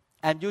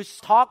 And you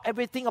talk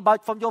everything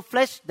about from your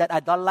flesh that I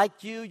don't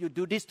like you, you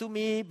do this to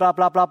me, blah,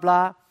 blah, blah,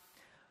 blah.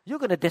 You're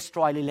going to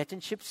destroy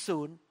relationships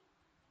soon.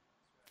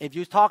 If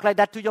you talk like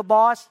that to your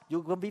boss,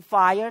 you're going to be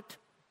fired.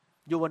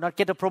 You will not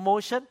get a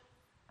promotion.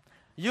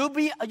 You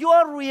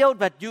are real,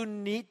 but you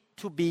need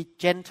to be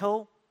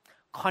gentle,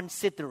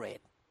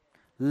 considerate,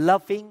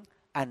 loving,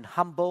 and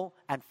humble,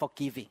 and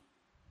forgiving.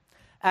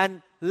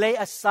 And lay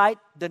aside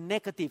the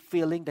negative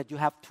feeling that you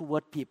have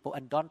toward people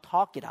and don't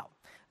talk it out.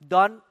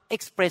 Don't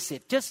express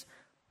it. Just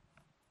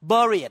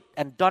bury it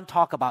and don't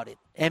talk about it.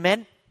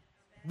 Amen?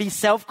 Be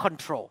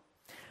self-control.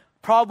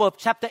 Proverbs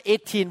chapter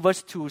 18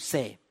 verse 2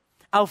 say,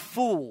 a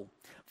fool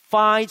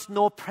finds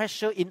no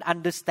pleasure in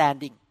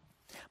understanding,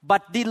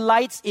 but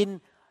delights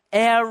in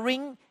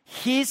airing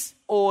his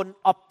own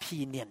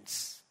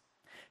opinions.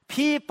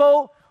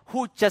 People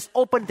who just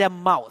open their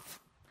mouth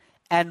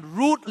and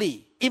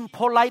rudely,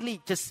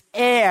 impolitely just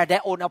air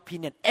their own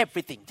opinion,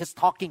 everything, just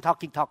talking.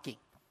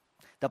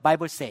 The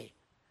Bible says,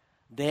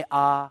 they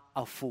are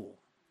a fool.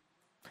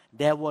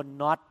 They will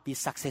not be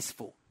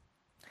successful.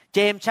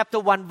 James chapter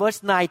 1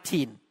 verse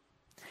 19.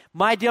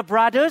 My dear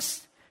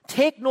brothers,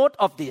 take note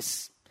of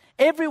this.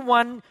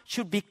 Everyone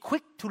should be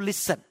quick to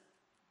listen,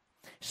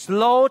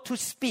 slow to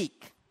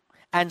speak,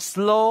 and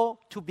slow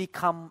to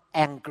become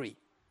angry.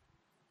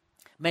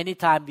 Many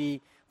times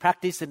we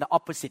practice in the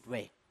opposite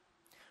way.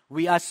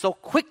 We are so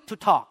quick to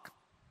talk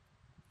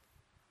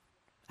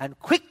and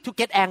quick to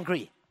get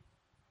angry.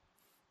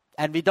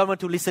 And we don't want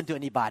to listen to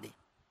anybody.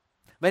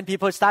 When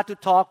people start to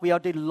talk, we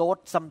already load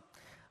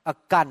a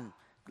gun,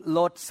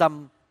 load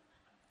some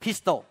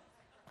pistol,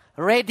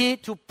 ready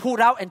to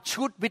pull out and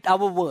shoot with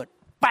our word.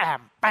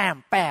 Bam,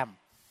 bam, bam.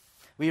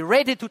 We're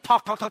ready to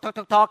talk,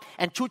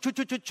 and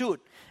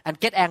shoot, and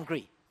get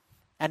angry.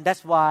 And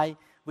that's why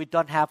we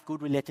don't have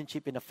good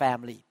relationship in the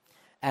family.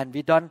 And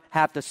we don't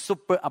have the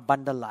super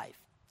abundant life.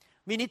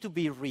 We need to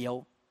be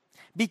real,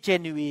 be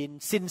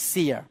genuine,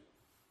 sincere,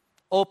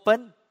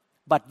 open,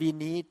 but we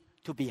need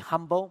to be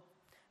humble,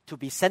 to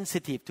be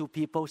sensitive to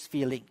people's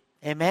feeling.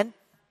 Amen?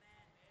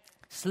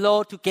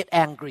 Slow to get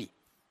angry.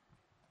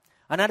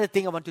 Another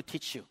thing I want to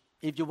teach you,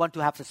 if you want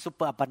to have a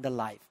super abundant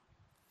life,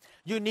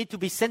 you need to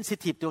be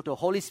sensitive to the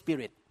Holy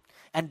Spirit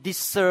and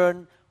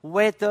discern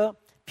whether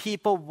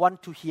people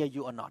want to hear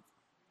you or not.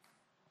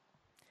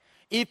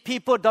 If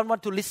people don't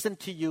want to listen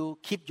to you,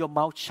 keep your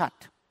mouth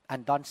shut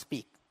and don't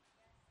speak.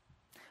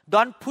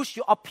 Don't push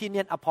your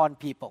opinion upon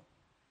people.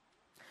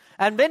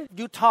 And when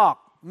you talk,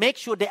 make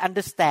sure they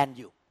understand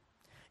you.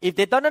 If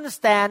they don't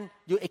understand,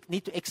 you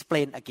need to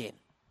explain again.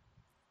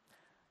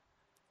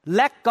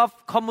 Lack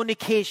of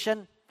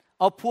communication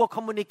or poor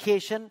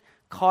communication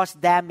cause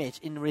damage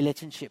in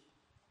relationship.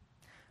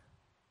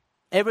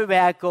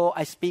 Everywhere I go,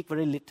 I speak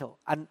very little.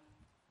 And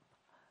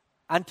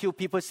until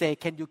people say,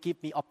 can you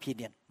give me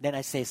opinion? Then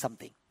I say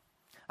something.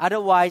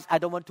 Otherwise, I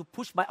don't want to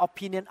push my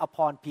opinion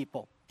upon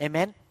people.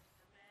 Amen?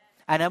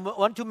 And I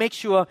want to make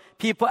sure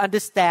people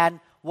understand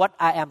what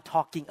I am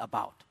talking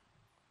about.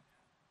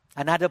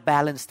 Another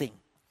balance thing.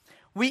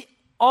 We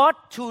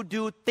ought to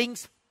do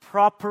things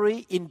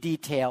properly in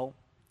detail,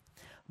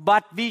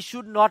 but we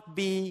should not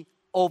be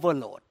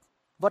overload.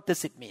 What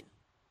does it mean?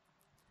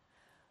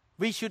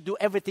 We should do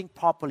everything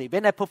properly.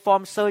 When I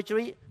perform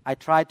surgery, I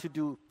try to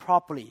do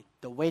properly.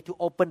 The way to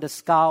open the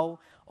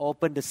skull,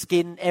 open the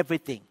skin,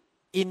 everything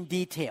in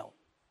detail.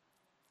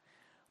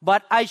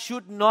 But I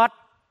should not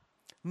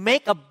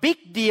make a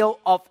big deal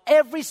of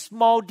every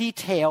small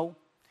detail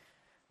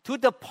to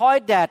the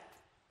point that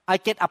I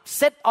get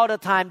upset all the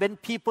time when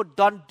people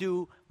don't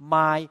do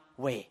my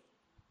way.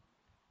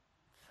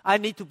 I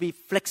need to be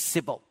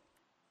flexible.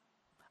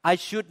 I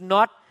should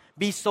not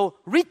be so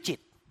rigid.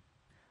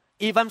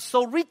 If I'm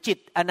so rigid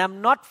and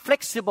I'm not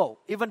flexible,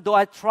 even though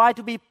I try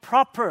to be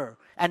proper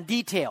and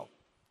detailed,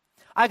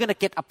 I'm going to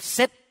get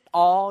upset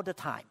all the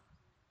time.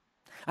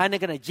 I'm not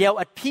going to yell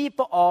at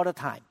people all the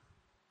time.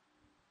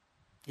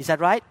 Is that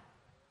right?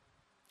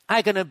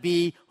 I'm going to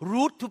be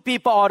rude to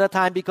people all the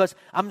time because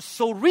I'm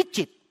so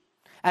rigid.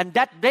 And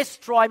that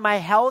destroys my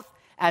health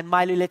and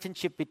my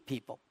relationship with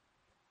people.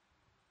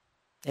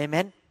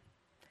 Amen?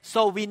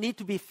 So we need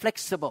to be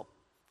flexible.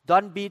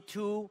 Don't be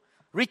too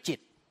rigid.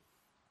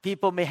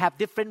 People may have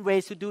different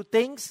ways to do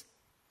things.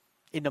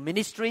 In the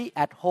ministry,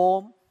 at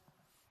home,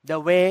 the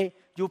way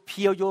you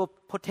peel your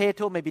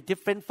potato may be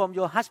different from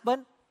your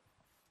husband.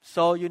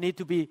 So you need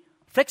to be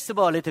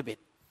flexible a little bit.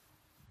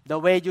 The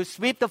way you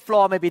sweep the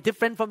floor may be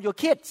different from your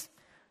kids.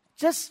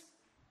 Just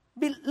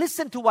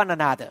listen to one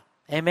another.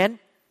 Amen?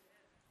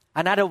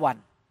 Another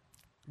one.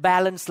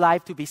 Balanced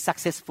life to be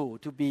successful,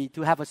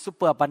 to have a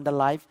super abundant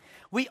life.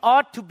 We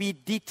ought to be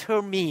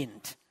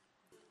determined.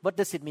 What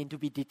does it mean to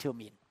be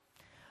determined?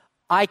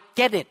 I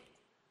get it.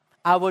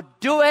 I will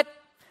do it.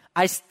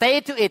 I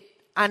stay to it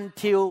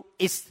until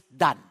it's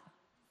done.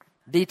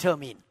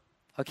 Determined.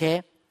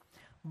 Okay?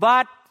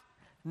 But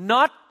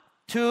not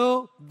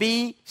to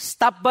be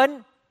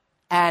stubborn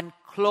and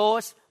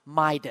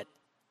close-minded.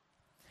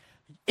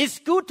 It's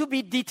good to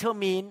be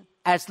determined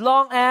as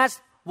long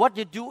as what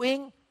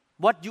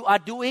you are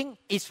doing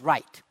is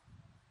right.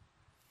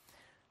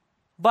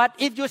 But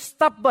if you're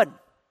stubborn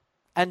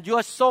and you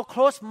are so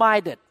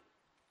close-minded,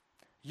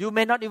 you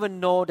may not even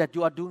know that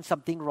you are doing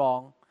something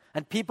wrong.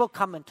 And people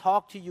come and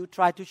talk to you,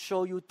 try to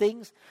show you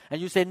things,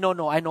 and you say,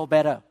 no, I know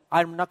better.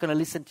 I'm not going to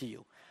listen to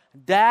you.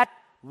 That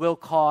will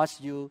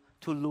cause you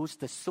to lose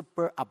the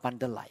super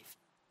abundant life.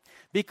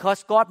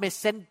 Because God may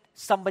send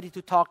somebody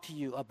to talk to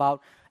you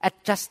about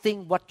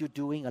adjusting what you're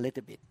doing a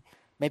little bit.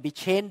 Maybe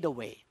change the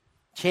way,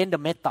 change the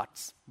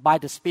methods by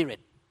the Spirit.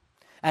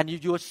 And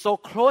if you are so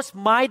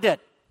close-minded,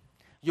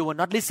 you will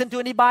not listen to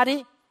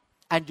anybody,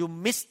 and you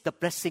miss the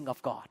blessing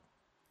of God.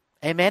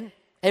 Amen?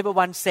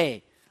 Everyone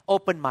say,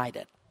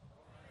 open-minded.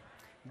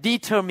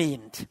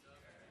 Determined.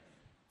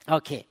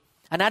 Okay.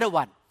 Another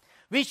one.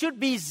 We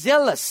should be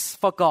zealous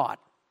for God,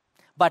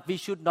 but we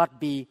should not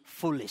be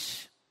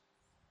foolish.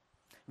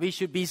 We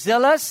should be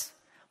zealous,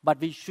 but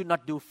we should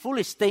not do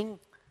foolish things.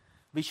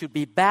 We should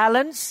be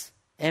balanced.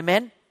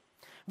 Amen.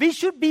 We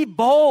should be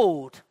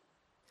bold,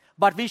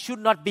 but we should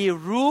not be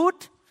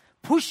rude,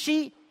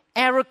 pushy,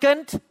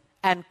 arrogant,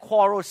 and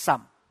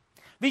quarrelsome.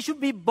 We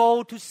should be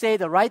bold to say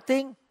the right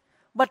thing,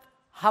 but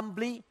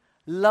humbly,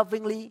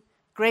 lovingly,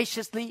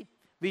 graciously.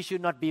 We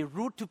should not be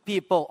rude to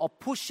people or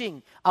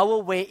pushing our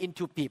way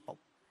into people.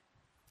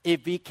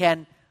 If we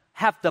can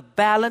have the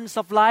balance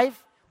of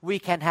life, we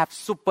can have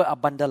super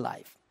abundant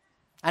life.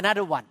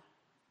 Another one.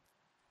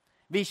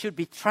 We should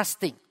be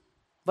trusting.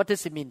 What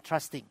does it mean,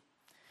 trusting?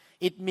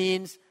 It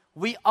means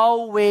we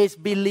always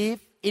believe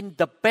in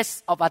the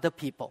best of other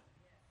people.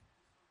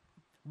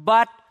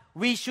 But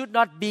we should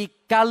not be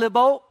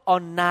gullible or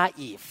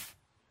naive.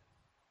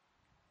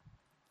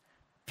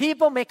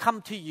 People may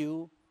come to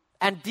you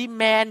and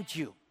demand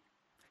you,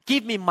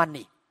 give me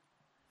money.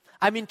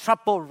 I'm in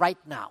trouble right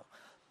now.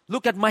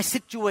 Look at my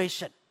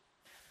situation.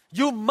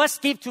 You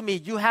must give to me.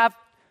 You have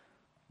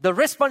the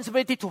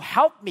responsibility to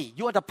help me.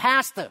 You are the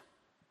pastor.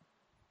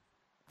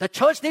 The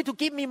church needs to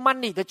give me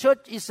money. The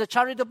church is a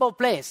charitable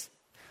place.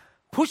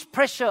 Push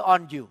pressure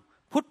on you.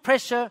 Put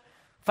pressure,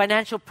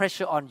 financial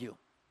pressure on you.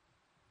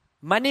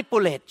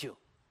 Manipulate you.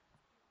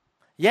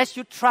 Yes,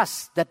 you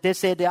trust that they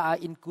say they are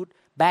in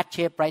bad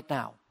shape right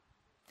now.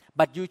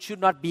 But you should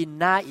not be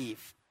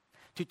naive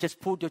to just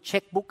pull your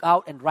checkbook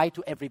out and write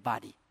to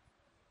everybody.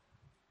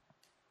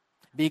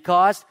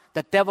 Because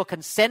the devil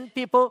can send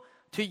people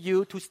to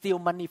you to steal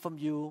money from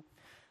you.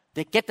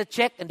 They get the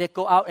check and they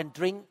go out and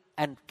drink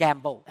and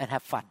gamble and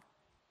have fun.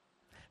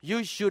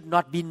 You should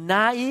not be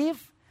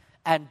naive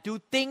and do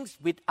things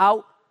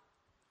without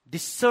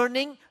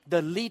discerning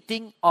the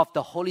leading of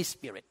the Holy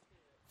Spirit.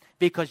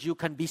 Because you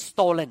can be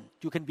stolen.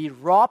 You can be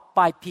robbed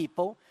by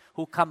people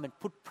who come and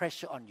put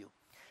pressure on you.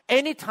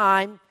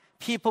 Anytime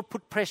people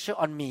put pressure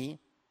on me,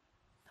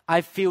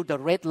 I feel the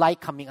red light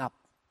coming up.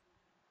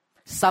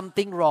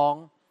 Something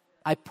wrong,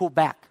 I pull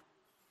back.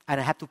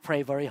 And I have to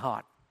pray very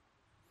hard.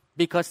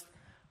 Because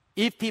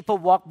if people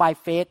walk by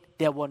faith,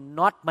 they will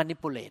not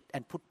manipulate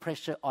and put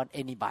pressure on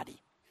anybody.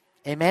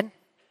 Amen?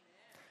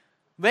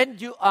 When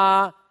you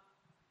are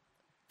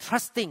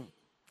trusting,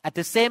 at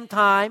the same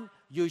time,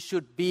 you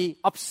should be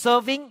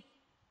observing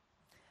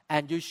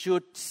and you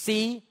should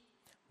see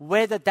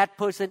whether that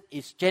person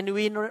is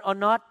genuine or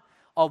not,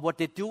 or what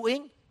they're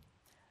doing.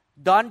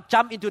 Don't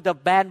jump into the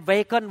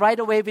bandwagon right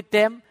away with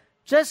them.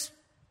 Just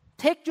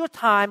take your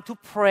time to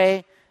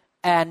pray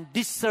and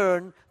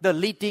discern the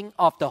leading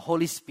of the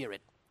Holy Spirit.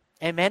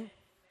 Amen?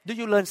 Do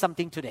you learn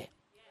something today?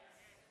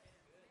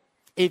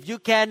 If you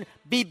can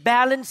be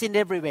balanced in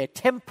every way,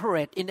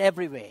 temperate in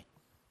every way,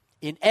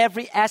 in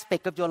every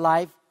aspect of your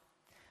life,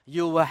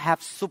 you will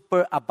have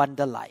super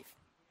abundant life.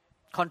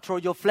 Control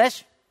your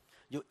flesh,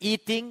 your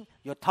eating,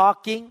 your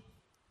talking,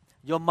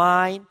 your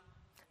mind.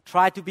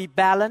 Try to be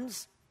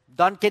balanced.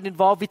 Don't get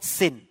involved with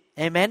sin.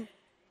 Amen?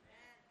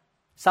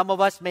 Some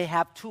of us may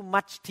have too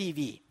much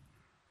TV,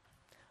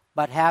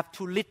 but have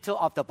too little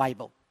of the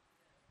Bible.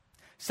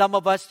 Some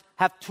of us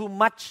have too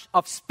much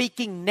of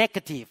speaking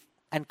negative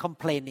and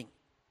complaining.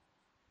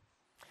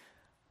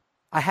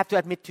 I have to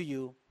admit to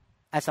you,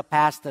 as a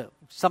pastor,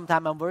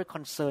 sometimes I'm very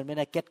concerned when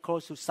I get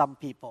close to some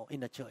people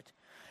in the church.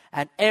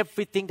 And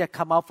everything that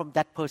comes out from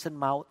that person's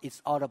mouth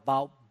is all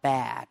about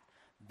bad,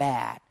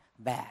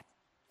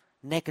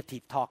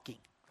 negative talking.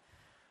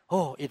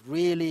 Oh, it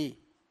really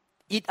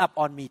eat up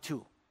on me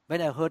too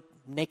when I heard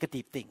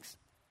negative things.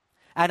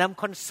 And I'm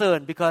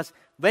concerned because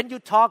when you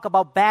talk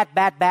about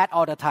bad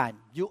all the time,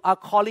 you are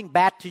calling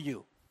bad to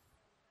you.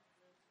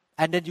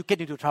 And then you get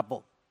into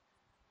trouble.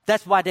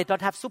 That's why they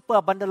don't have super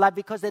abundant life,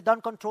 because they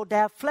don't control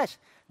their flesh,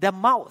 their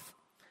mouth.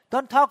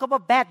 Don't talk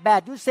about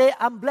bad. You say,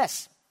 I'm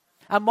blessed.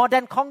 I'm more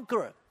than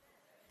conqueror.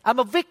 I'm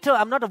a victor.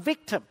 I'm not a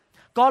victim.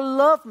 God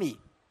loves me.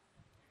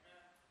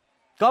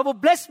 God will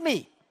bless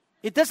me.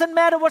 It doesn't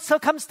matter what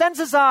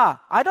circumstances are.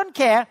 I don't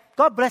care.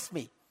 God bless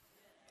me.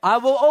 I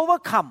will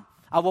overcome.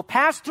 I will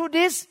pass through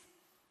this.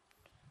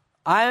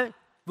 I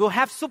will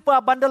have super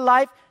abundant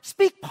life.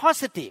 Speak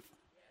positive.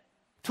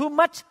 Too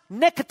much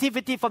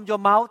negativity from your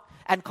mouth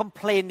and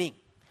complaining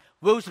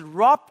will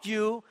rob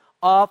you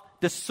of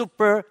the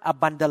super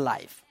abundant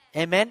life.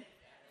 Amen?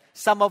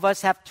 Some of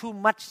us have too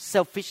much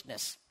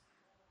selfishness,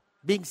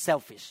 being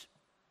selfish,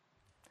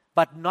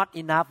 but not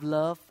enough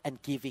love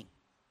and giving.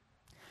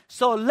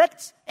 So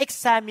let's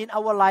examine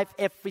our life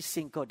every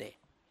single day.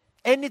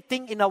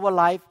 Anything in our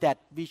life that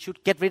we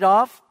should get rid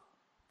of,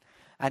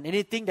 and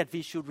anything that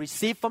we should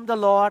receive from the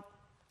Lord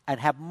and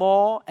have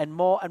more and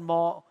more and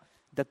more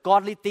the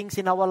godly things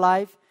in our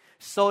life,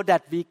 so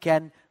that we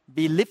can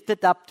be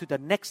lifted up to the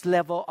next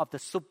level of the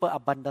super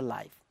abundant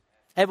life.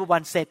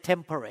 Everyone say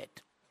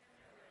temperate.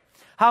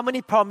 How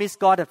many promise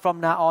God that from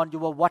now on you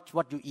will watch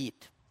what you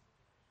eat?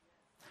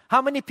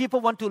 How many people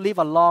want to live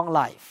a long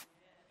life?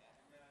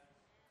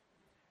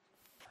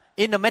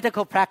 In the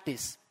medical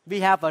practice, we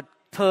have a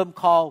term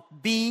called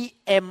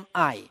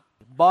BMI,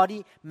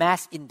 Body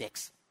Mass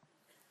Index.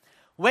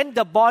 When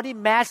the body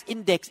mass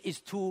index is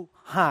too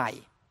high,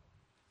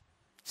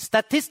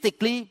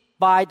 statistically,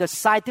 by the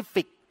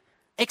scientific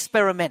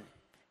experiment,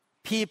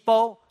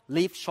 people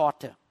live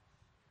shorter.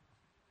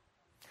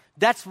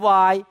 That's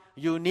why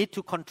you need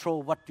to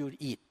control what you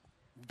eat.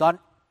 Don't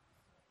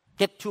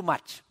get too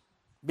much,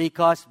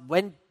 because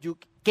when you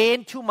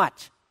gain too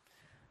much,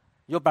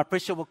 your blood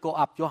pressure will go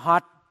up, your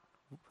heart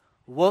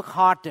work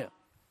harder.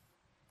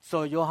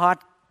 So your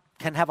heart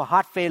can have a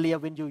heart failure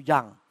when you're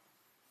young.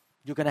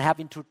 You're going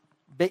to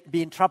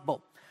be in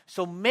trouble.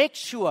 So make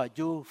sure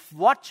you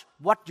watch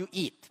what you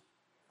eat.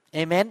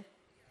 Amen?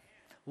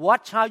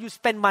 Watch how you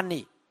spend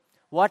money.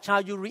 Watch how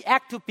you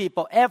react to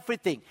people,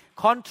 everything.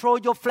 Control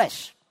your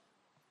flesh.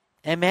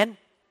 Amen?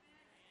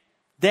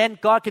 Then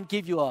God can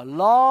give you a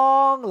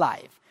long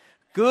life,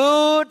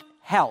 good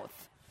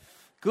health,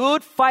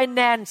 good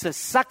finances,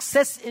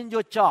 success in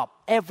your job,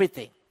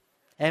 everything.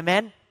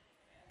 Amen?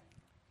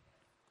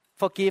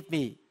 Forgive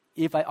me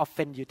if I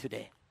offend you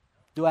today.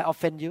 Do I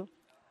offend you?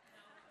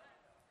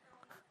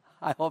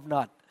 I hope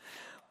not.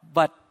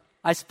 But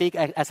I speak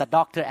as a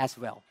doctor as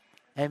well.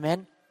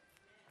 Amen?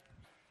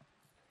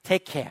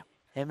 Take care.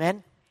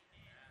 Amen?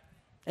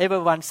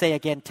 Everyone say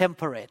again,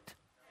 temperate.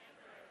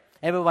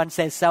 Everyone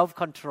say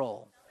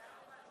self-control.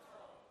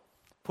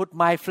 Put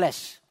my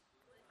flesh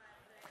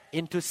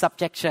into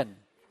subjection.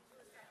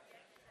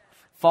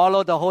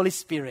 Follow the Holy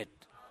Spirit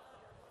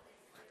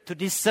to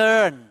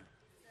discern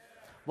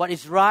what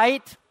is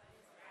right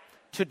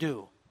to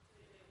do,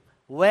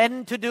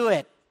 when to do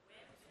it,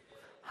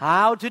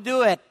 how to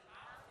do it.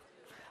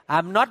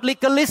 I'm not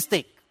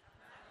legalistic.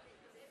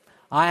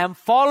 I am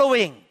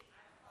following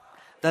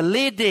the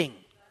leading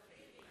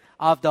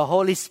of the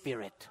Holy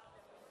Spirit.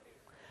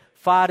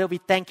 Father, we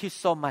thank you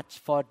so much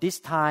for this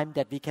time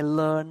that we can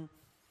learn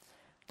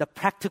the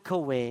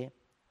practical way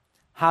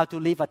how to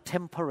live a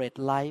temperate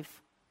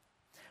life.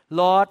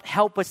 Lord,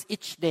 help us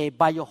each day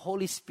by your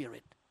Holy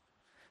Spirit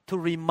to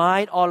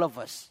remind all of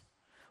us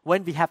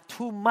when we have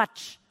too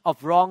much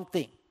of wrong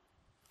thing.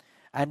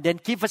 And then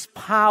give us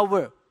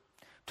power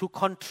to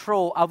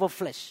control our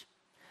flesh,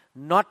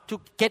 not to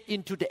get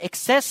into the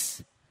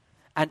excess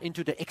and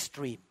into the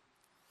extreme.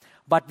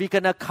 But we're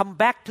going to come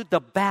back to the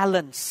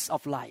balance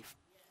of life.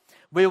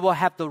 We will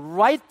have the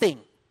right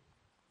thing,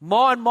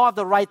 more and more of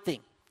the right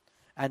thing.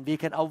 And we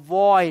can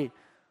avoid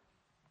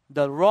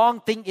the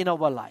wrong thing in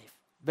our life,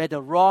 where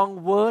the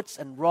wrong words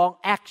and wrong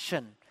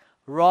action,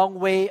 wrong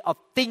way of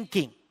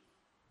thinking,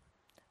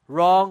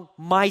 wrong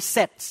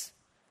mindsets.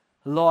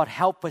 Lord,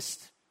 help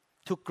us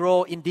to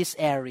grow in this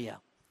area,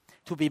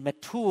 to be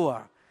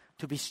mature,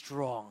 to be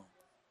strong.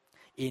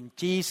 In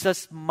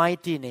Jesus'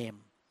 mighty name,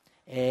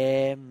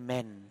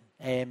 amen.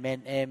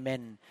 Amen.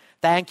 Amen.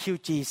 Thank you,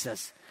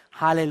 Jesus.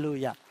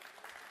 Hallelujah.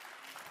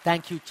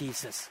 Thank you,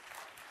 Jesus.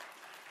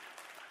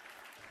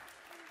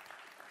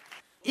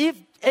 If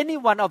any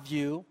one of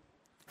you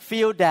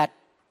feel that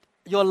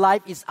your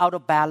life is out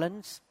of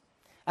balance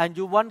and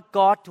you want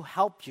God to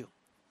help you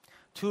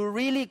to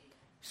really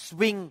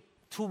swing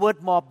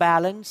toward more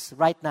balance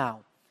right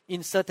now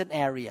in certain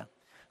area,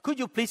 could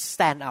you please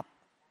stand up?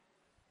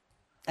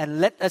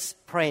 And let us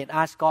pray and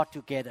ask God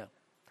together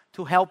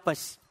to help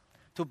us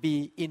to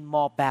be in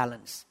more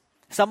balance.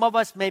 Some of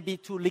us may be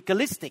too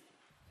legalistic.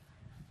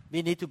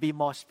 We need to be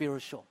more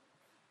spiritual.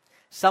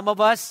 Some of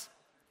us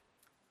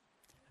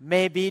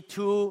may be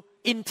too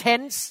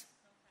intense,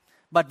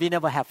 but we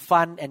never have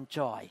fun and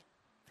joy.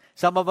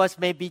 Some of us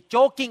may be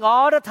joking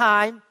all the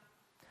time,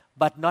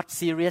 but not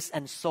serious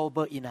and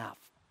sober enough.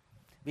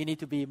 We need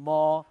to be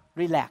more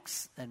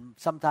relaxed and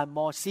sometimes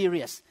more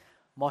serious,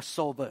 more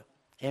sober.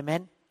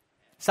 Amen?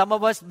 Some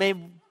of us may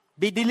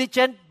be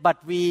diligent,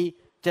 but we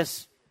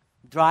just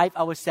drive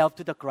ourselves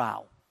to the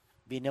ground.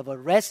 We never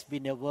rest. We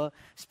never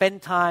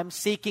spend time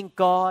seeking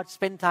God,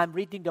 spend time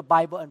reading the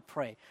Bible and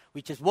pray.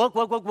 We just work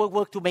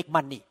to make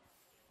money.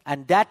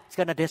 And that's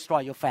going to destroy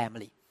your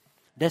family,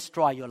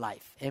 destroy your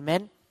life.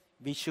 Amen?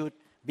 We should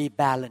be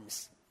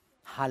balanced.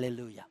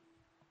 Hallelujah.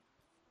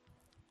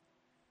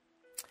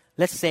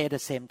 Let's say at the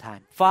same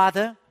time,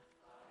 Father,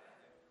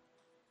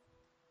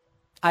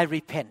 I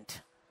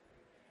repent.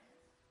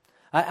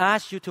 I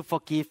ask you to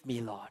forgive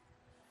me, Lord.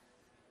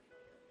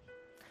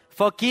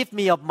 Forgive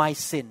me of my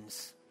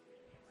sins.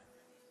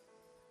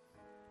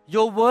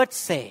 Your words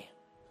say,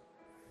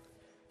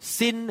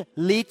 sin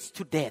leads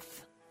to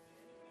death.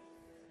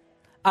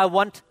 I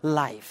want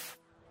life.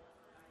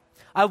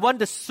 I want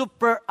the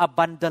super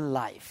abundant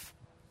life.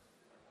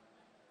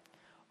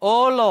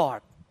 Oh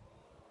Lord,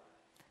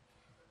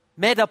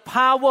 may the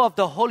power of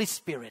the Holy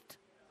Spirit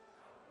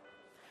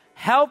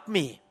help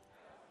me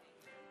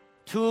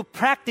to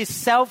practice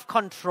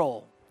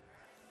self-control,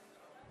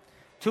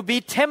 to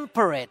be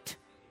temperate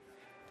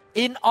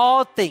in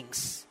all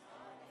things.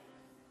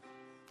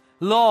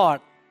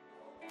 Lord,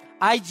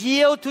 I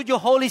yield to your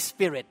Holy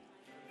Spirit,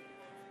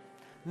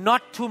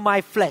 not to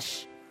my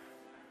flesh.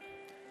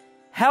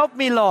 Help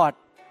me, Lord,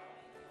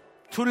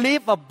 to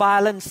live a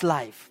balanced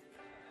life.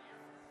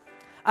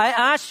 I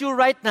ask you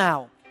right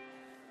now,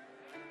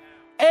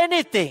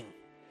 anything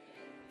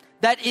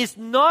that is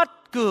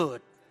not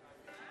good,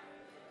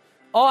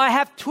 or I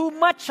have too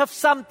much of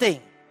something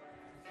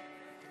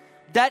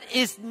that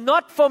is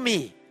not for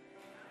me,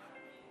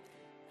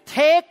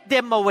 take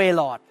them away,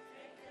 Lord.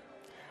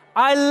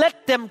 I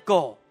let them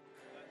go.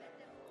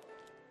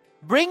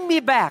 Bring me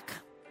back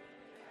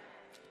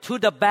to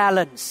the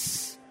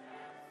balance.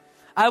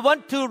 I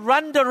want to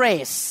run the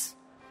race.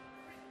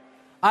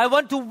 I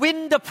want to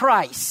win the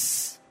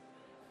prize.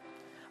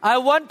 I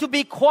want to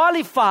be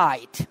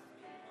qualified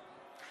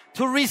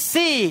to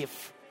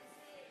receive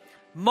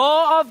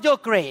more of your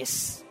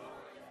grace,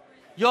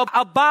 your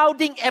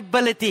abounding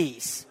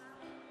abilities,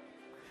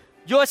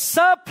 your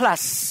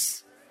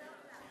surplus,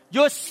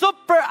 your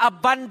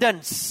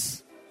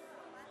superabundance.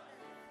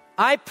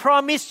 I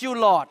promise you,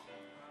 Lord,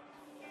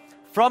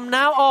 from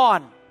now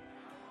on,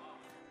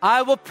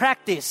 I will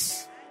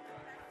practice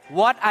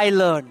what I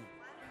learned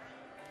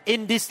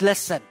in this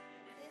lesson.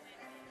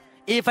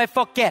 If I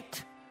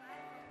forget,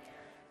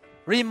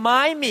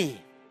 remind me,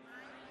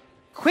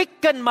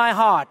 quicken my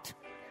heart,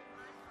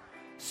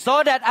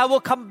 so that I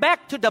will come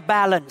back to the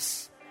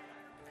balance.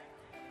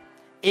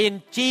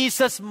 In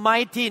Jesus'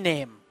 mighty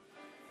name.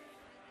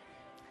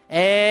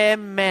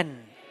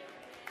 Amen.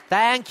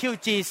 Thank you,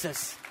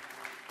 Jesus.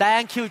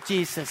 Thank you,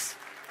 Jesus.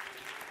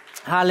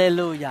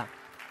 Hallelujah.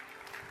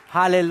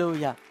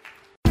 Hallelujah.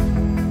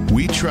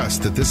 We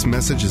trust that this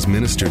message is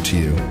ministered to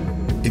you.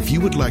 If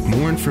you would like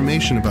more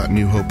information about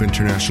New Hope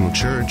International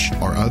Church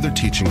or other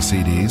teaching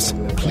CDs,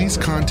 please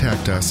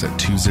contact us at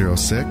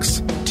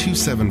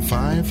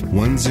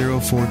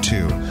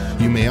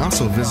 206-275-1042. You may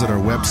also visit our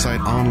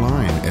website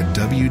online at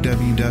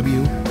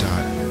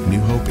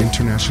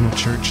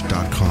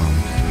www.newhopeinternationalchurch.com.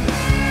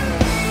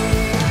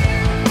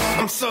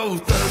 I'm so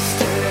thirsty.